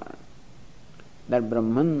you are. That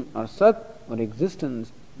Brahman or Sat or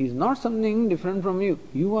existence is not something different from you.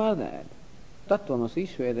 You are that. Tattvamasi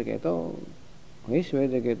Shvetaketu. Hey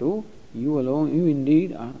Shvetaketu, you alone, you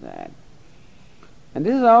indeed are that. And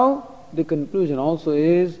this is how the conclusion also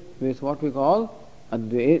is with what we call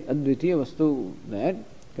Advitiya Vastu. That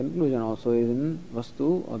conclusion also is in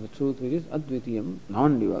Vastu or the truth which is Advitiyam,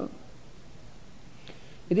 non-dual.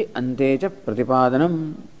 Iti Antecha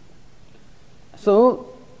Pratipadanam. So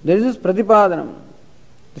there is this Pratipadanam.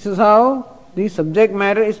 This is how the subject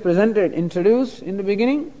matter is presented, introduced in the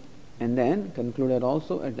beginning and then concluded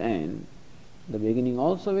also at the end. The beginning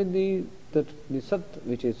also with the Sat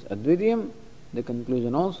which is Advitiyam, the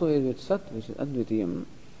conclusion also is with Sat which is Advitiyam.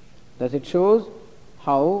 Thus it shows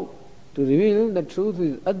how to reveal the truth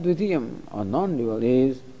is Advitiyam or non-dual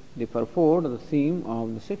is the purport or the theme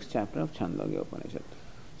of the 6th chapter of Chandogya Upanishad.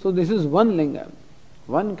 So this is one linga,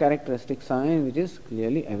 one characteristic sign which is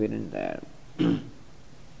clearly evident there.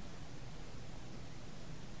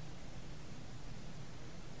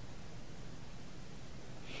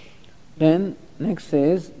 Then next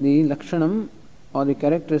says the Lakshanam or the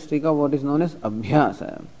characteristic of what is known as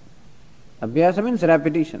Abhyasa. Abhyasa means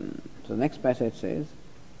repetition. So next passage says,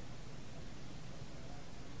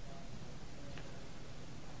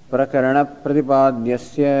 Prakarana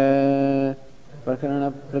Pratipadyasya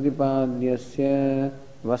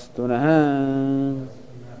Vastunah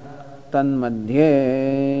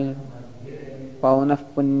Tanmadhye Paunah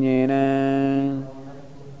Punyena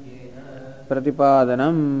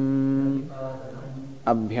Pratipadanam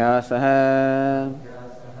Abhyasah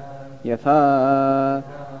Yatha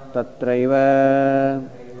Tatraiva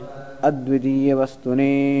Advitiya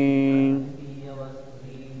Vastune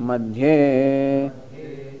Madhye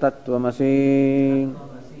Tattvamasi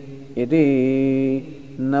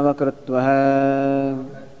Iti Navakritvaha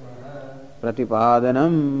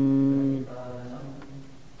Pratipadanam.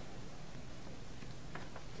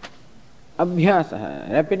 Abhyasah,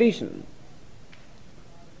 repetition,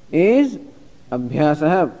 is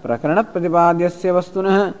Abhyasah Prakarana Pratipadyasya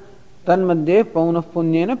Vastunah Tanmadhye Paunah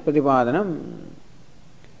Punyena Pratipadanam.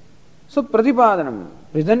 So Pratipadanam,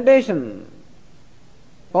 presentation,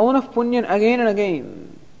 Paunah Punyan again and again.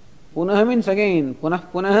 Punah means again,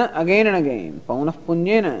 Punah again and again, Paunah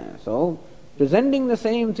Punyena. So presenting the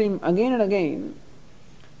same theme again and again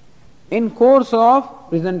in course of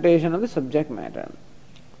presentation of the subject matter.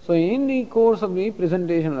 So in the course of the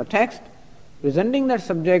presentation of the text, presenting that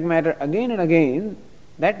subject matter again and again,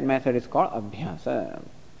 that method is called Abhyasa.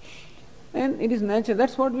 And it is natural,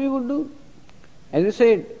 that's what we would do. As I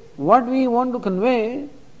said, what we want to convey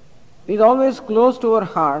is always close to our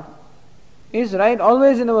heart, is right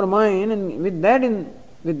always in our mind, and with that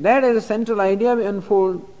as a central idea we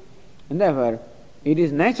unfold. And therefore, it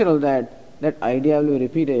is natural that that idea will be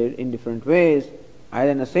repeated in different ways,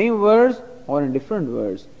 either in the same words or in different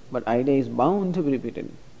words, but idea is bound to be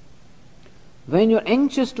repeated. When you are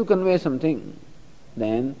anxious to convey something,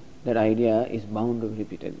 then that idea is bound to be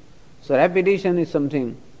repeated. So repetition is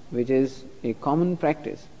something which is a common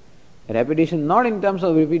practice. Repetition not in terms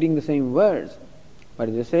of repeating the same words, but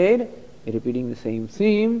as I said, repeating the same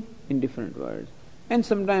theme in different words. And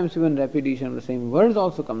sometimes even repetition of the same words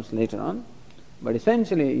also comes later on. But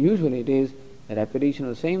essentially, usually it is a repetition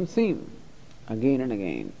of the same theme again and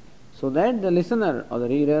again, so that the listener or the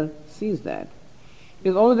reader sees that. It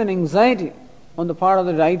is always an anxiety on the part of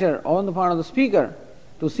the writer or on the part of the speaker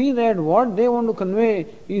to see that what they want to convey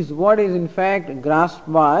is what is in fact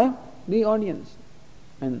grasped by the audience.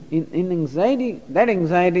 And in anxiety, that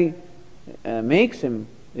anxiety makes him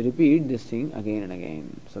repeat this thing again and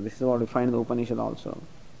again. So this is what we find in the Upanishad also.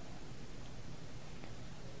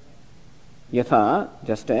 Yatha,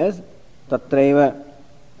 just as Tatraiva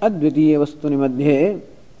Advitiya Vastuni Madhye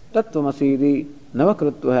Tattvamasi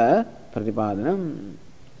Navakrutvaha Pratipadanam.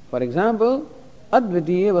 For example,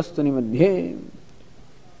 Advitiya Vastuni Madhye,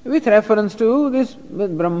 with reference to this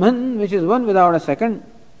Brahman which is one without a second,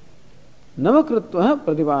 Navakrutvaha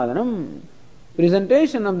Pratipadanam,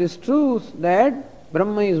 presentation of this truth that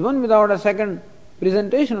Brahma is one without a second,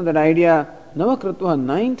 presentation of that idea, Navakrutvaha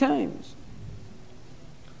 9 times.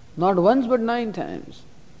 Not once but 9 times.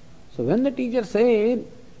 So when the teacher said,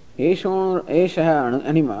 Esha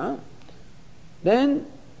anima, then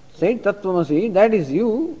said Tattvamasi, that is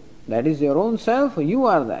you, that is your own self, you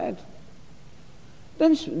are that.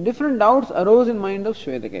 Then different doubts arose in mind of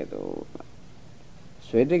Shvetaketu.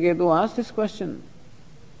 Shvetaketu asked this question,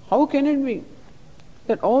 how can it be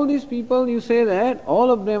that all these people, you say that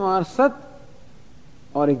all of them are Sat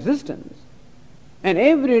or existence, and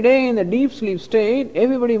every day in the deep sleep state,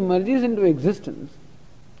 everybody merges into existence.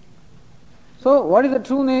 So what is the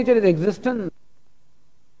true nature is existence.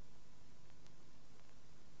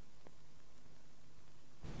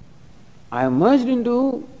 I am merged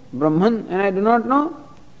into Brahman and I do not know.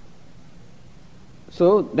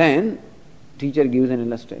 So then teacher gives an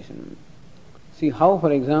illustration. See how,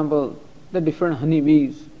 for example, the different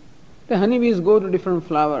honeybees go to different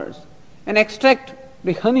flowers and extract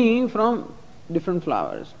the honey from different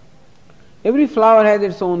flowers. Every flower has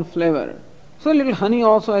its own flavor. So little honey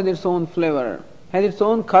also has its own flavor, has its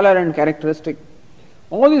own color and characteristic.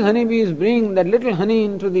 All these honeybees bring that little honey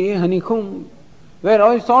into the honeycomb,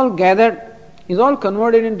 where it's all gathered, is all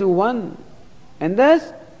converted into one. And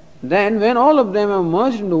thus, then when all of them are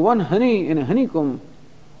merged into one honey in a honeycomb,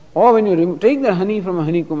 or when you take the honey from a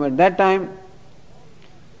honeycomb at that time,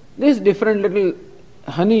 these different little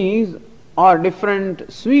honeys or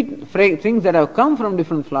different sweet things that have come from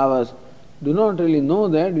different flowers do not really know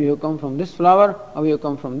that we have come from this flower or we have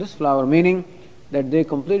come from this flower, meaning that they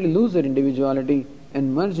completely lose their individuality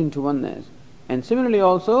and merge into oneness. And similarly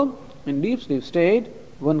also, in deep sleep state,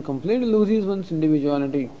 one completely loses one's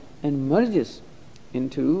individuality and merges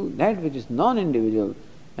into that which is non-individual,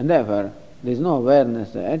 and therefore there is no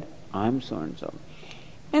awareness that I am so and so.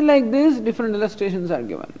 And like this, different illustrations are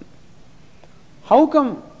given. How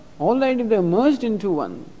come, all right, if they are merged into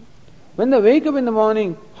one, when they wake up in the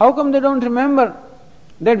morning, how come they don't remember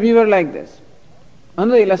that we were like this?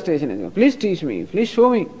 Another illustration is given. Please teach me, please show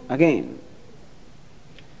me again.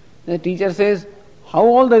 The teacher says, how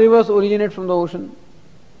all the rivers originate from the ocean,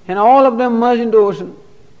 and all of them merge into ocean.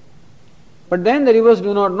 But then the rivers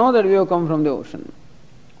do not know that we have come from the ocean.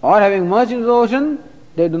 Or having merged into the ocean,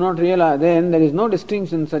 they do not realize, then there is no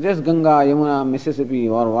distinction such as Ganga, Yamuna, Mississippi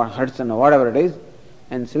or Hudson or whatever it is.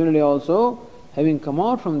 And similarly also, having come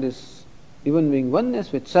out from this, even being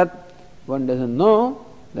oneness with Sat, one doesn't know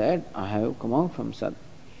that I have come out from Sat.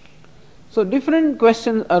 So different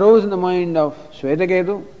questions arose in the mind of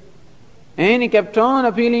Shvetaketu, and he kept on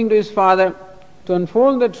appealing to his father to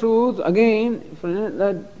unfold the truth again,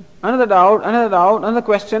 another doubt, another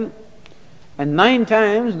question. And 9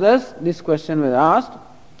 times thus this question was asked,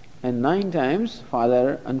 and 9 times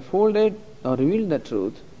father unfolded or revealed the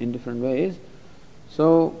truth in different ways.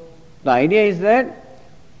 So the idea is that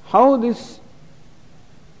how this,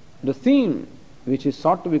 the theme which is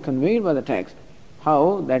sought to be conveyed by the text,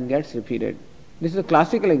 how that gets repeated. This is a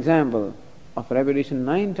classical example of repetition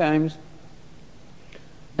 9 times,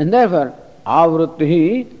 and therefore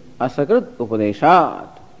avrutti asakrit upadeshat,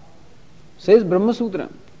 says Brahma Sutra,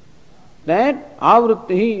 that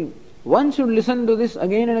avrutti, one should listen to this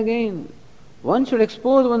again and again. One should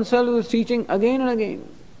expose oneself to this teaching again and again.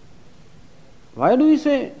 Why do we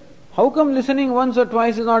say, how come listening once or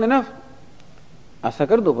twice is not enough?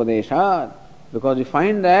 Asakrit upadeshat, because we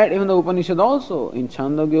find that even the Upanishad also, in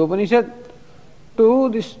Chandogya Upanishad, to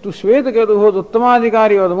Shvetaketu, who was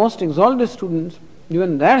Uttamadhikari or the most exalted students,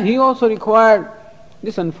 even that he also required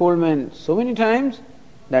this unfoldment so many times.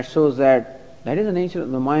 That shows that is the nature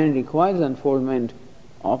of the mind, requires unfoldment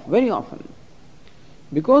of very often.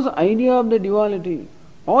 Because the idea of the duality,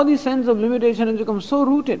 all the sense of limitation has become so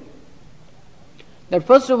rooted that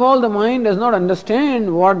first of all the mind does not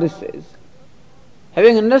understand what this says.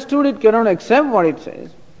 Having understood, it cannot accept what it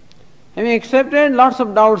says. Having accepted, lots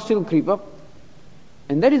of doubts still creep up.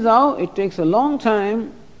 And that is how it takes a long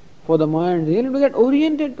time for the mind really to get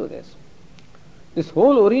oriented to this. This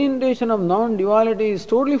whole orientation of non-duality is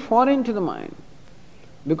totally foreign to the mind,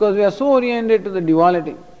 because we are so oriented to the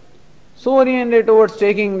duality, so oriented towards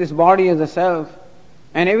taking this body as a self,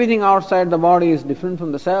 and everything outside the body is different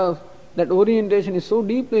from the self. That orientation is so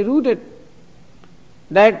deeply rooted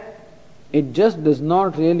that it just does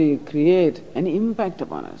not really create any impact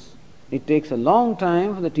upon us. It takes a long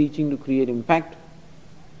time for the teaching to create impact.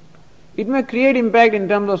 It may create impact in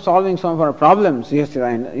terms of solving some of our problems, yes,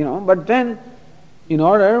 but then in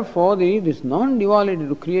order for this non-duality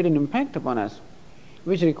to create an impact upon us,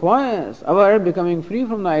 which requires our becoming free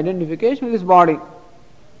from the identification with this body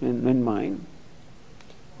and mind,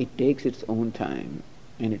 it takes its own time,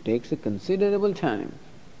 and it takes a considerable time.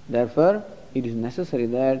 Therefore, it is necessary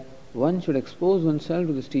that one should expose oneself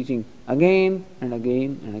to this teaching again and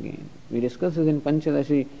again and again. We discussed this in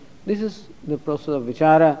Panchadashi. This is the process of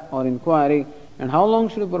vichara or inquiry. And how long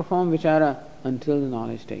should we perform vichara? Until the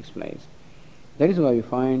knowledge takes place. That is why we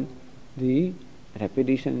find the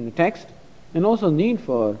repetition in the text and also need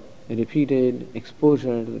for a repeated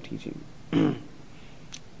exposure to the teaching.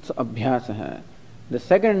 So abhyasa hai. The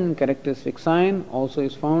second characteristic sign also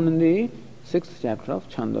is found in the 6th chapter of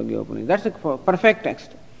Chandogya Upanishad. That's a perfect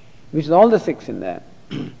text, which is all the 6 in there.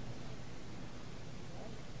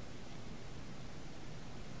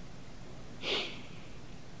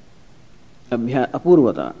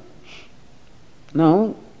 Apurvata.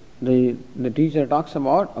 Now, the teacher talks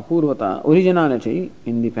about apurvata, originality,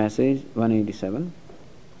 in the passage 187.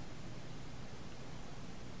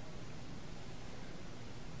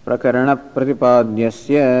 प्रकरण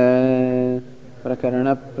प्रतिपाद्यस्य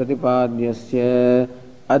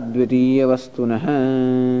अद्वितीय वस्तुनः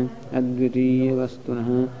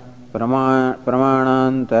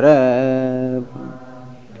प्रमाणांतर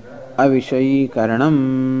अविषयीकरणम्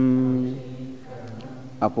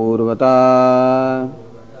अपूर्वता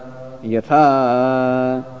यथा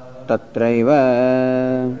तत्रैव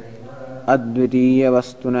अद्वितीय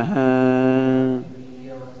वस्तुनः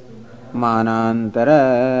मानांतर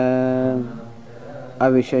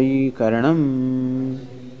अविषयीकरणम्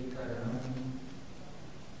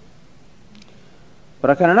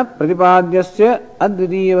प्रकरण प्रतिपाद्यस्य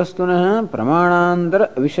अद्वितीय वस्तुनः प्रमाणांतर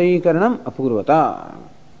अविषयीकरणम् अपूर्वता.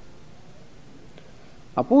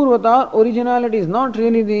 Apurvata, originality, is not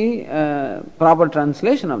really the proper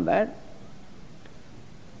translation of that.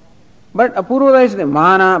 But apurvata is the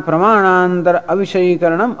mana pramanantar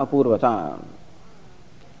avishayikaranam apurvata.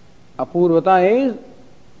 Apurvata is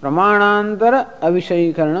pramanantar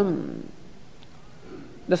avishayikaranam.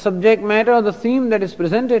 The subject matter or the theme that is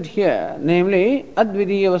presented here, namely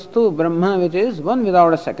Advidiya Vastu, Brahma, which is one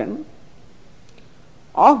without a second,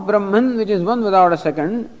 of Brahman, which is one without a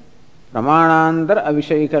second, Pramanantar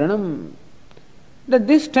Avishayikaranam. That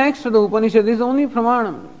this text of the Upanishad is only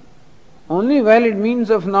Pramanam, only valid means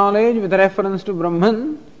of knowledge with reference to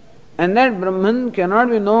Brahman, and that Brahman cannot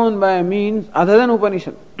be known by a means other than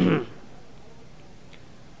Upanishad.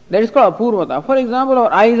 That is called Apurvata. For example,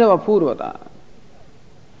 our eyes have Apurvata.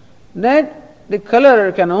 That the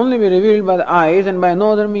color can only be revealed by the eyes and by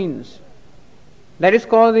no other means. That is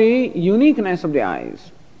called the uniqueness of the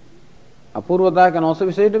eyes. Apurvata can also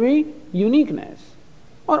be said to be uniqueness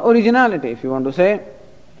or originality, if you want to say.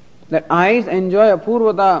 That eyes enjoy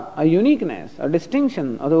apurvata, a uniqueness, a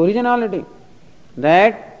distinction, or the originality.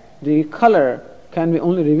 That the color can be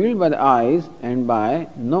only revealed by the eyes and by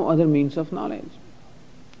no other means of knowledge.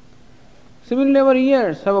 Similarly, our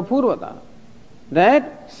ears have apurvata.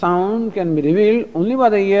 That sound can be revealed only by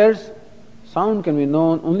the ears, sound can be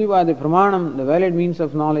known only by the pramanam, the valid means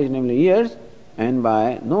of knowledge, namely ears, and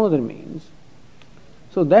by no other means.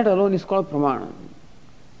 So that alone is called pramanam.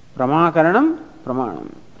 Pramakaranam,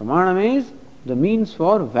 pramanam. Pramanam is the means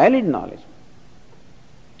for valid knowledge.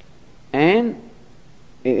 And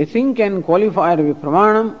a thing can qualify to be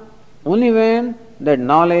pramanam only when that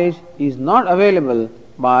knowledge is not available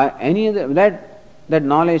by any other, that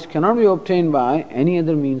knowledge cannot be obtained by any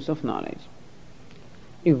other means of knowledge.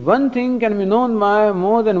 If one thing can be known by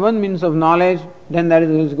more than one means of knowledge, then there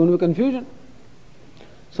is going to be confusion.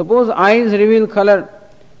 Suppose eyes reveal color,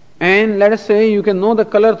 and let us say you can know the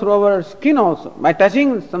color through our skin also. By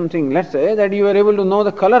touching something, let's say that you are able to know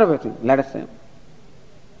the color of a thing, let us say.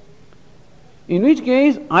 In which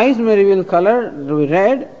case, eyes may reveal color to be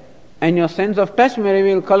red, and your sense of touch may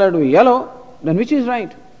reveal color to be yellow, then which is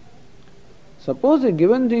right? Suppose a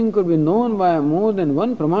given thing could be known by more than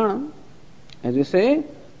one pramanam, as we say,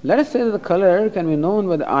 let us say that the color can be known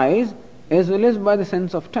by the eyes as well as by the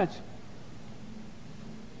sense of touch.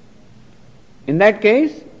 In that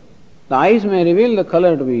case, the eyes may reveal the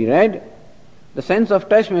color to be red, the sense of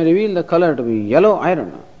touch may reveal the color to be yellow, I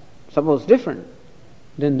don't know, suppose different.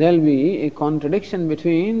 Then there will be a contradiction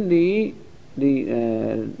between the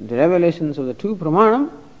revelations of the two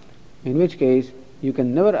pramanam, in which case you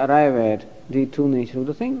can never arrive at the true nature of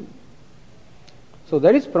the thing. So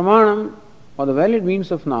that is pramanam, or the valid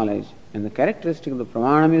means of knowledge. And the characteristic of the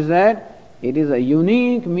pramanam is that it is a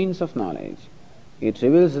unique means of knowledge. It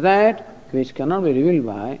reveals that which cannot be revealed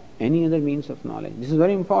by any other means of knowledge. This is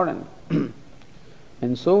very important.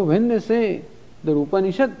 And so when they say the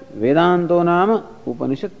Upanishad, Vedanto Nama,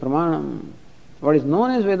 Upanishad Pramanam. What is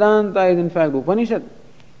known as Vedanta is in fact Upanishad.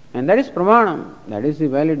 And that is Pramanam. That is the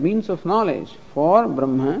valid means of knowledge for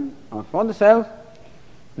Brahma or for the self.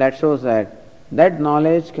 That shows that that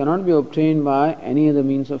knowledge cannot be obtained by any other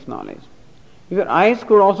means of knowledge. If your eyes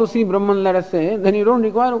could also see Brahman, let us say, then you don't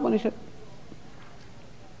require Upanishad.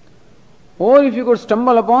 Or if you could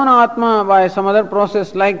stumble upon Atma by some other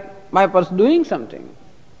process, like by doing something,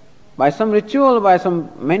 by some ritual, by some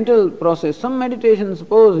mental process, some meditation,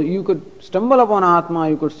 suppose you could stumble upon Atma,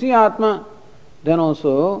 you could see Atma, then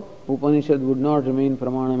also Upanishad would not remain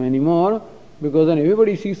pramanam anymore, because then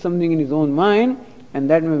everybody sees something in his own mind and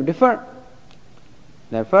that may differ.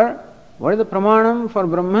 Therefore, what is the pramanam for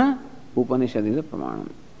Brahma? Upanishad is a pramanam.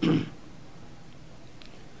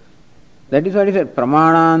 That is what he said,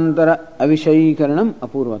 pramanantara avishayikaranam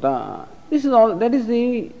apurvata. This is all, that is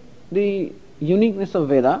the uniqueness of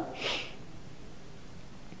Veda.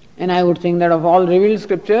 And I would think that of all revealed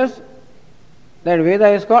scriptures, that Veda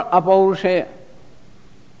is called apaurushaya.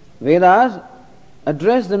 Vedas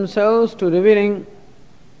address themselves to revealing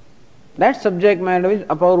that subject matter which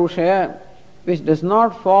apaurushaya, which does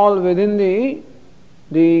not fall within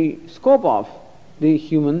the scope of the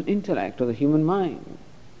human intellect or the human mind.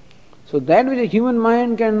 So that which a human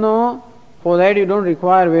mind can know, for that you don't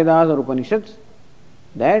require Vedas or Upanishads.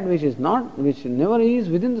 That which is not, which never is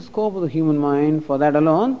within the scope of the human mind, for that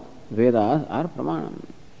alone Vedas are pramanam.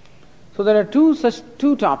 So there are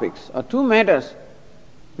two topics or two matters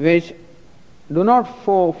which do not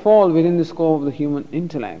fall within the scope of the human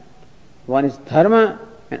intellect. One is dharma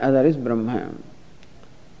and other is Brahma.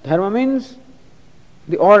 Dharma means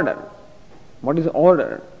the order. What is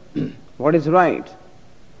order? What is right?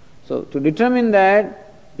 So to determine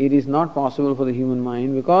that, it is not possible for the human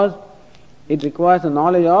mind, because it requires the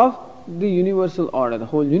knowledge of the universal order, the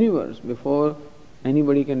whole universe, before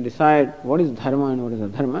anybody can decide what is dharma and what is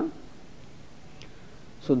adharma.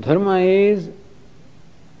 So dharma is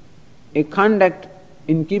a conduct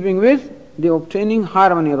in keeping with the obtaining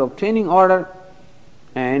harmony or obtaining order,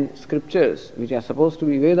 and scriptures which are supposed to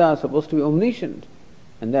be Veda are supposed to be omniscient,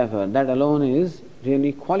 and therefore that alone is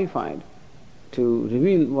really qualified to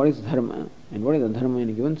reveal what is dharma and what is adharma in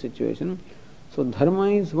a given situation. So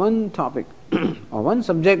dharma is one topic or one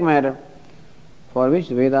subject matter for which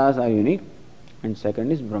Vedas are unique, and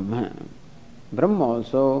second is Brahma. Brahma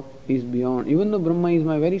also is beyond, even though Brahma is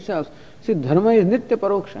my very self. See, dharma is nitya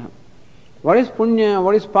paroksha. What is punya,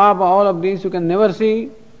 what is papa, all of these you can never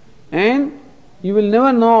see and you will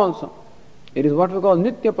never know also. It is what we call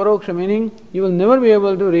nitya paroksha, meaning you will never be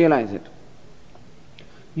able to realize it.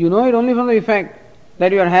 You know it only from the effect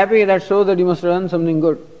that you are happy, that shows that you must have done something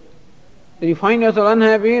good. If you find yourself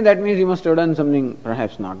unhappy, that means you must have done something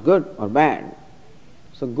perhaps not good or bad.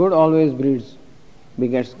 So good always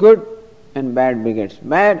begets good, and bad begets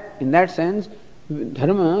bad. In that sense,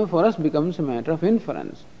 dharma for us becomes a matter of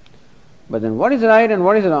inference. But then what is right and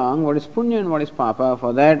what is wrong, what is punya and what is papa,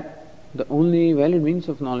 for that the only valid means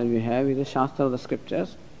of knowledge we have is the Shastra, the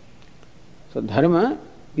scriptures. So dharma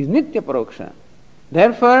is nitya paroksha.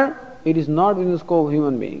 Therefore, it is not within the scope of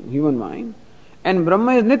human mind. And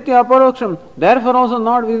Brahma is nitya aparoksham, therefore also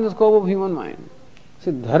not within the scope of human mind.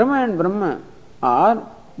 See, dharma and Brahma are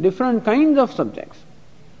different kinds of subjects.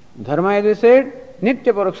 Dharma, as we said,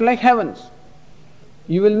 nitya paroksha, like heavens.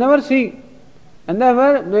 You will never see, and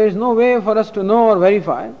therefore there is no way for us to know or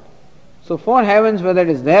verify. So for heavens, whether it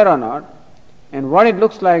is there or not, and what it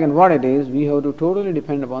looks like and what it is, we have to totally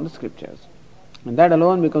depend upon the scriptures. And that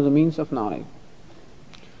alone becomes a means of knowledge.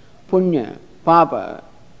 Punya, papa,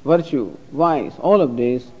 virtue, vice, all of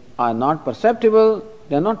these are not perceptible,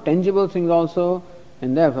 they are not tangible things also,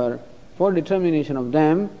 and therefore for determination of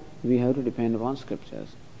them we have to depend upon scriptures.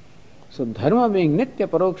 So dharma being nitya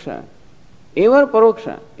paroksha,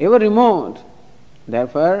 ever remote,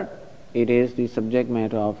 therefore it is the subject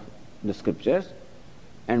matter of the scriptures,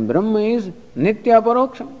 and Brahma is nitya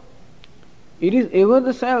paroksham. It is ever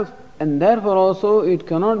the self, and therefore also it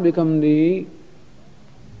cannot become the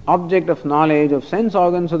object of knowledge of sense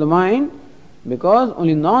organs of the mind, because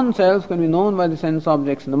only non-self can be known by the sense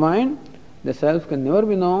objects in the mind. The self can never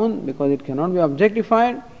be known because it cannot be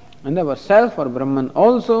objectified, and therefore self or Brahman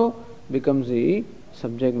also becomes the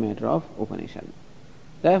subject matter of Upanishad.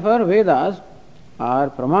 Therefore Vedas are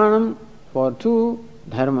pramanam for two,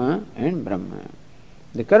 dharma and Brahma.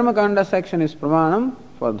 The Karma Kanda section is pramanam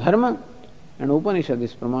for dharma, and Upanishad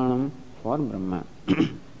is pramanam for Brahma.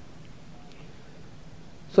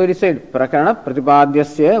 So it is said, prakarana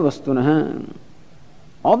pratipadyasya vastunah.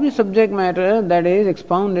 Of the subject matter that is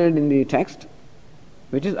expounded in the text,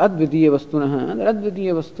 which is advitiya vastunah, the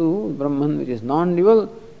advitiya vastu, Brahman, which is non-dual,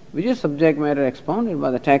 which is subject matter expounded by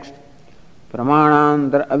the text,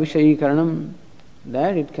 pramanantara avishayikaranam,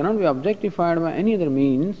 that it cannot be objectified by any other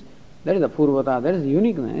means, that is the purvata, that is the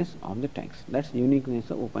uniqueness of the text, that's the uniqueness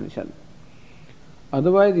of Upanishad.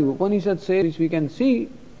 Otherwise the Upanishad says, which we can see,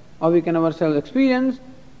 or we can ourselves experience,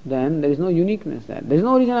 then there is no uniqueness there. There is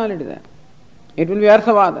no originality there. It will be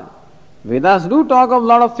Arthavada. Vedas do talk of a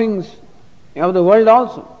lot of things of the world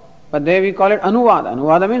also, but there we call it Anuvada.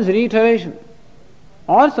 Anuvada means reiteration.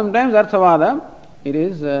 Or sometimes Arthavada, it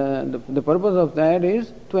is the purpose of that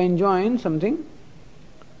is to enjoin something.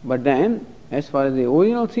 But then, as far as the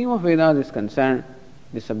original theme of Vedas is concerned,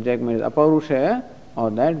 the subject matter is Aparushaya, or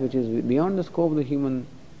that which is beyond the scope of the human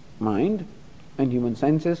mind and human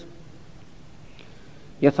senses.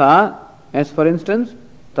 Yatha, as for instance,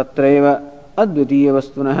 tatreva advitiya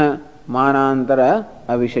vastunah manantara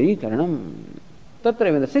avishayikaranam.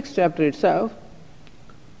 Tatreva, in the 6th chapter itself,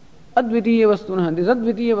 advitiya vastunah, this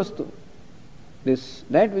advitiya vastu, this,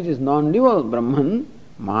 that which is non-dual Brahman,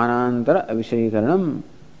 manantara avishayikaranam,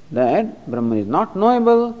 that Brahman is not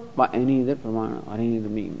knowable by any other pramana or any other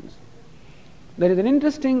means. There is an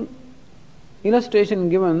interesting illustration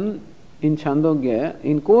given in Chandogya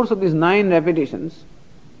in course of these 9 repetitions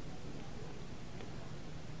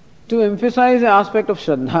to emphasize the aspect of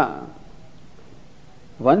Shraddha.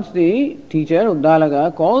 Once the teacher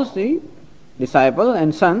Uddalaka calls the disciple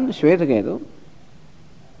and son Shvetaketu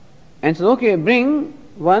and says, okay, bring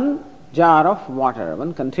one jar of water,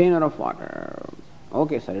 one container of water.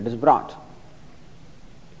 Okay, sir, it is brought.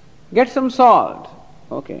 Get some salt.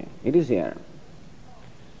 Okay, it is here.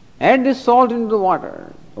 Add this salt into the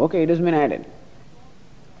water. Okay, it has been added.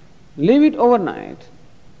 Leave it overnight.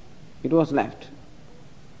 It was left.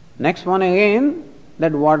 Next morning again,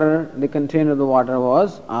 that water, the container of the water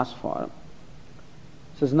was asked for.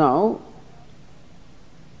 Says, now,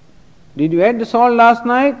 did you add the salt last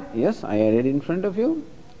night? Yes, I added in front of you.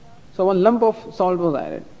 So one lump of salt was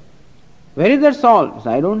added. Where is that salt? Says,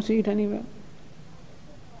 I don't see it anywhere.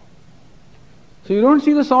 So you don't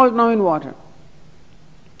see the salt now in water.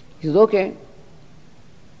 He says, okay,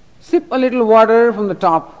 sip a little water from the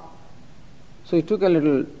top. So he took a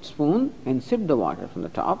little spoon and sipped the water from the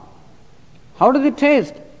top. How does it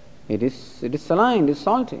taste? It is saline, it is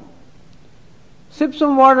salty. Sip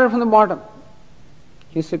some water from the bottom.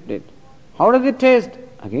 He sipped it. How does it taste?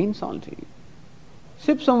 Again salty.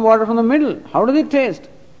 Sip some water from the middle. How does it taste?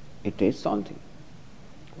 It tastes salty.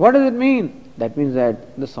 What does it mean? That means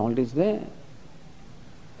that the salt is there.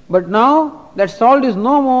 But now that salt is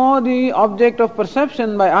no more the object of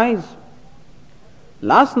perception by eyes.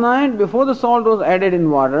 Last night, before the salt was added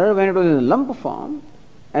in water, when it was in a lump form,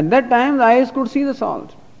 at that time the eyes could see the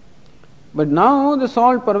salt. But now the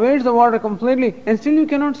salt pervades the water completely and still you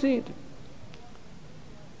cannot see it.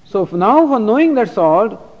 So now for knowing that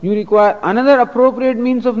salt, you require another appropriate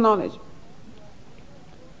means of knowledge.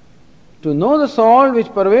 To know the salt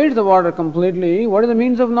which pervades the water completely, what is the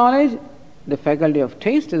means of knowledge? The faculty of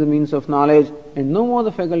taste is the means of knowledge and no more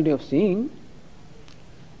the faculty of seeing.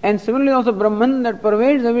 And similarly also Brahman that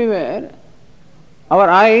pervades everywhere, our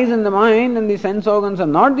eyes and the mind and the sense organs are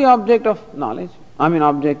not the object of knowledge,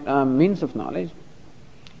 means of knowledge.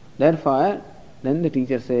 Therefore, then the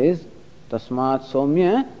teacher says, Tasmat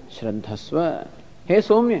Somya Shraddhasva. Hey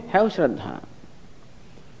Somya, have Shraddha.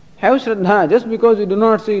 Have Shraddha. Just because you do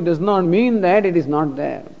not see does not mean that it is not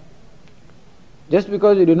there. Just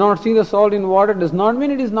because you do not see the salt in water does not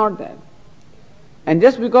mean it is not there. And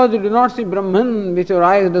just because you do not see Brahman with your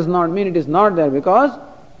eyes does not mean it is not there, because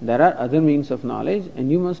there are other means of knowledge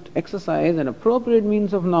and you must exercise an appropriate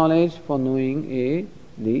means of knowledge for knowing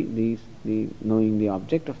knowing the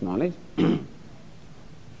object of knowledge.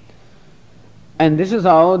 And this is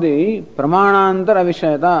how the Pramanantara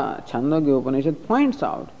Vishayata Chandogya Upanishad points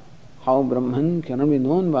out how Brahman cannot be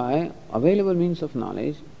known by available means of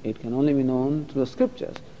knowledge. It can only be known through the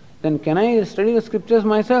scriptures. Then can I study the scriptures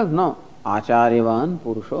myself? No. Acharyavan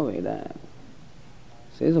Purusho Veda.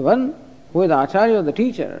 Says one who is the Acharya, the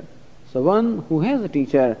teacher. So one who has a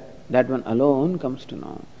teacher, that one alone comes to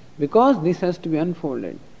know. Because this has to be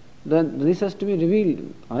unfolded. This has to be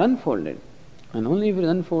revealed or unfolded. And only if it is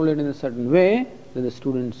unfolded in a certain way that the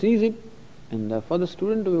student sees it, and for the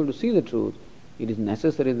student to be able to see the truth, it is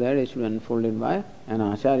necessary that it should be unfolded by an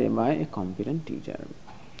Acharya, by a competent teacher.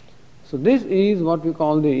 So this is what we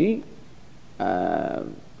call the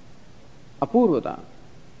Apurvata,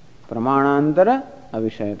 Pramanantara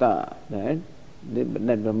Avishayata, that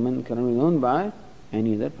Brahman cannot be known by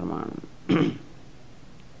any other Pramanam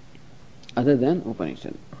other than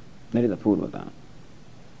Upanishad. That is Apurvata.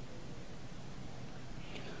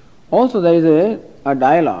 Also there is a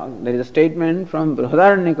dialogue, there is a statement from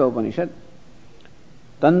Brihadaranyaka Upanishad,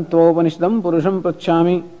 Tantvopanishadam Purusham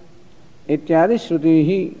Prachami Ityadi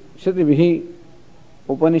Shrutibihi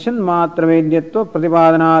Upanishad Matra Vedyatva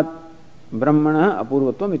Pratipadanat Brahmana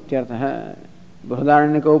Apurvatvam Ityartha.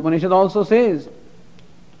 Brihadaranyaka Upanishad also says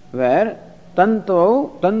where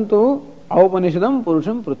tantu aupanishadam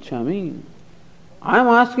purusham pruchhami. I am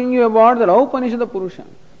asking you about the Aupanishada Purusha.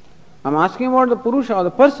 I am asking about the Purusha or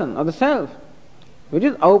the person or the self, which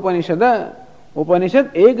is Aupanishada.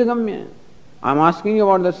 Upanishad Ekagamya. I am asking you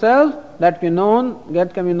about the self that can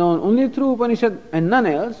be known only through Upanishad and none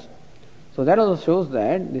else. So that also shows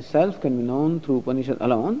that the self can be known through Upanishad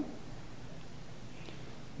alone.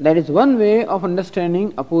 That is one way of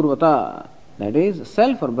understanding Apurvata. That is,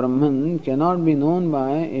 self or Brahman cannot be known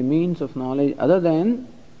by a means of knowledge other than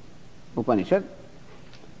Upanishad.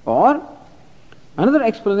 Or another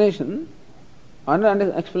explanation of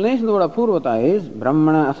the word Apurvata is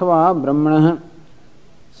Brahmana asava Brahmana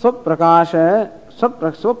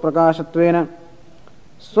स्वप्रकाशत्वेन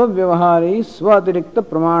स्वव्यवहारी स्वातिरिक्त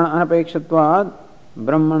प्रमाण अनपेक्षत्वाद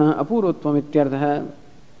ब्रह्मण अपूर्वत्वम इत्यर्थः.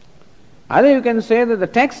 Either you can say that the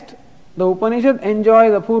text, the Upanishad,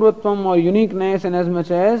 enjoys apurvatvam or uniqueness in as much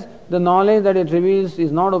as the knowledge that it reveals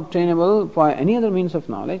is not obtainable by any other means of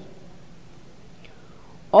knowledge.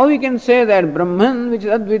 Or we can say that Brahman, which is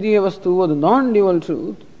Advitiya Vastu, or the non-dual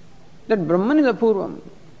truth, that Brahman is apurvam.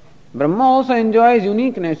 Brahma also enjoys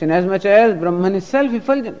uniqueness in as much as Brahman is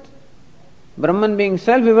self-effulgent. Brahman being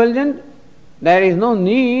self-effulgent, there is no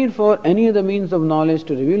need for any other means of knowledge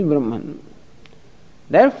to reveal Brahman.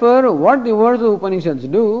 Therefore, what the words of Upanishads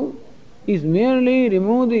do is merely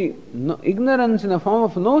remove the ignorance in the form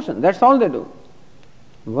of notion. That's all they do.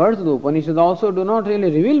 Words of the Upanishads also do not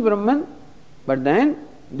really reveal Brahman, but then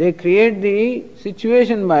they create the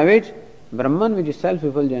situation by which Brahman, which is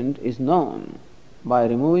self-effulgent, is known by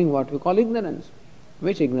removing what we call ignorance,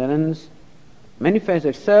 which ignorance manifests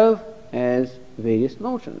itself as various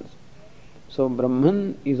notions. So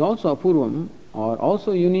Brahman is also apurvam, or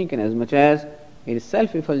also unique in as much as it is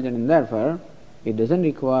self-effulgent, and therefore it doesn't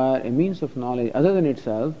require a means of knowledge other than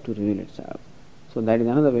itself to reveal itself. So that is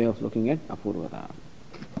another way of looking at apurvata.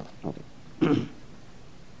 Okay.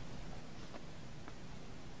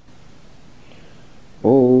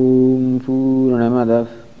 Om Purnamadah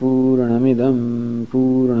Purnamidam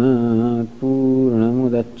Purnat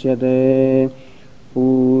Purnamudachyate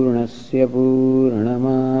Purnasya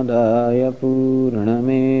Purnamadaya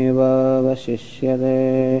Purnameva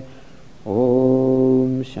Vashishyate.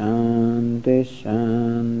 Om Shanti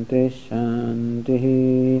Shanti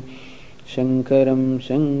Shanti. Shankaram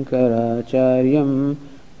Shankaracharyam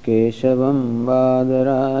Keshavam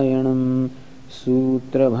Vadarayanam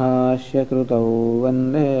Sutra Bhashya Krutau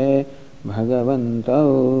Vande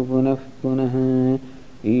Bhagavantau Punah Punah.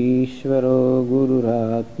 Ishvaro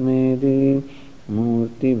Gururatmeti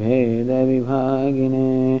Murti Bheda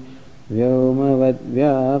Vibhagine Vyomavad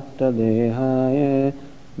Vyapta Dehaya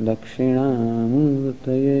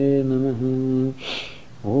Dakshinamurtaye Namaha.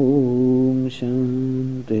 Om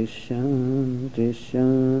Shanti Shanti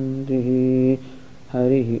Shanti.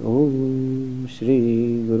 Hari Om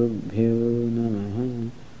Shri Gurubhyo Namaha.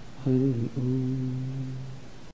 Hari Om.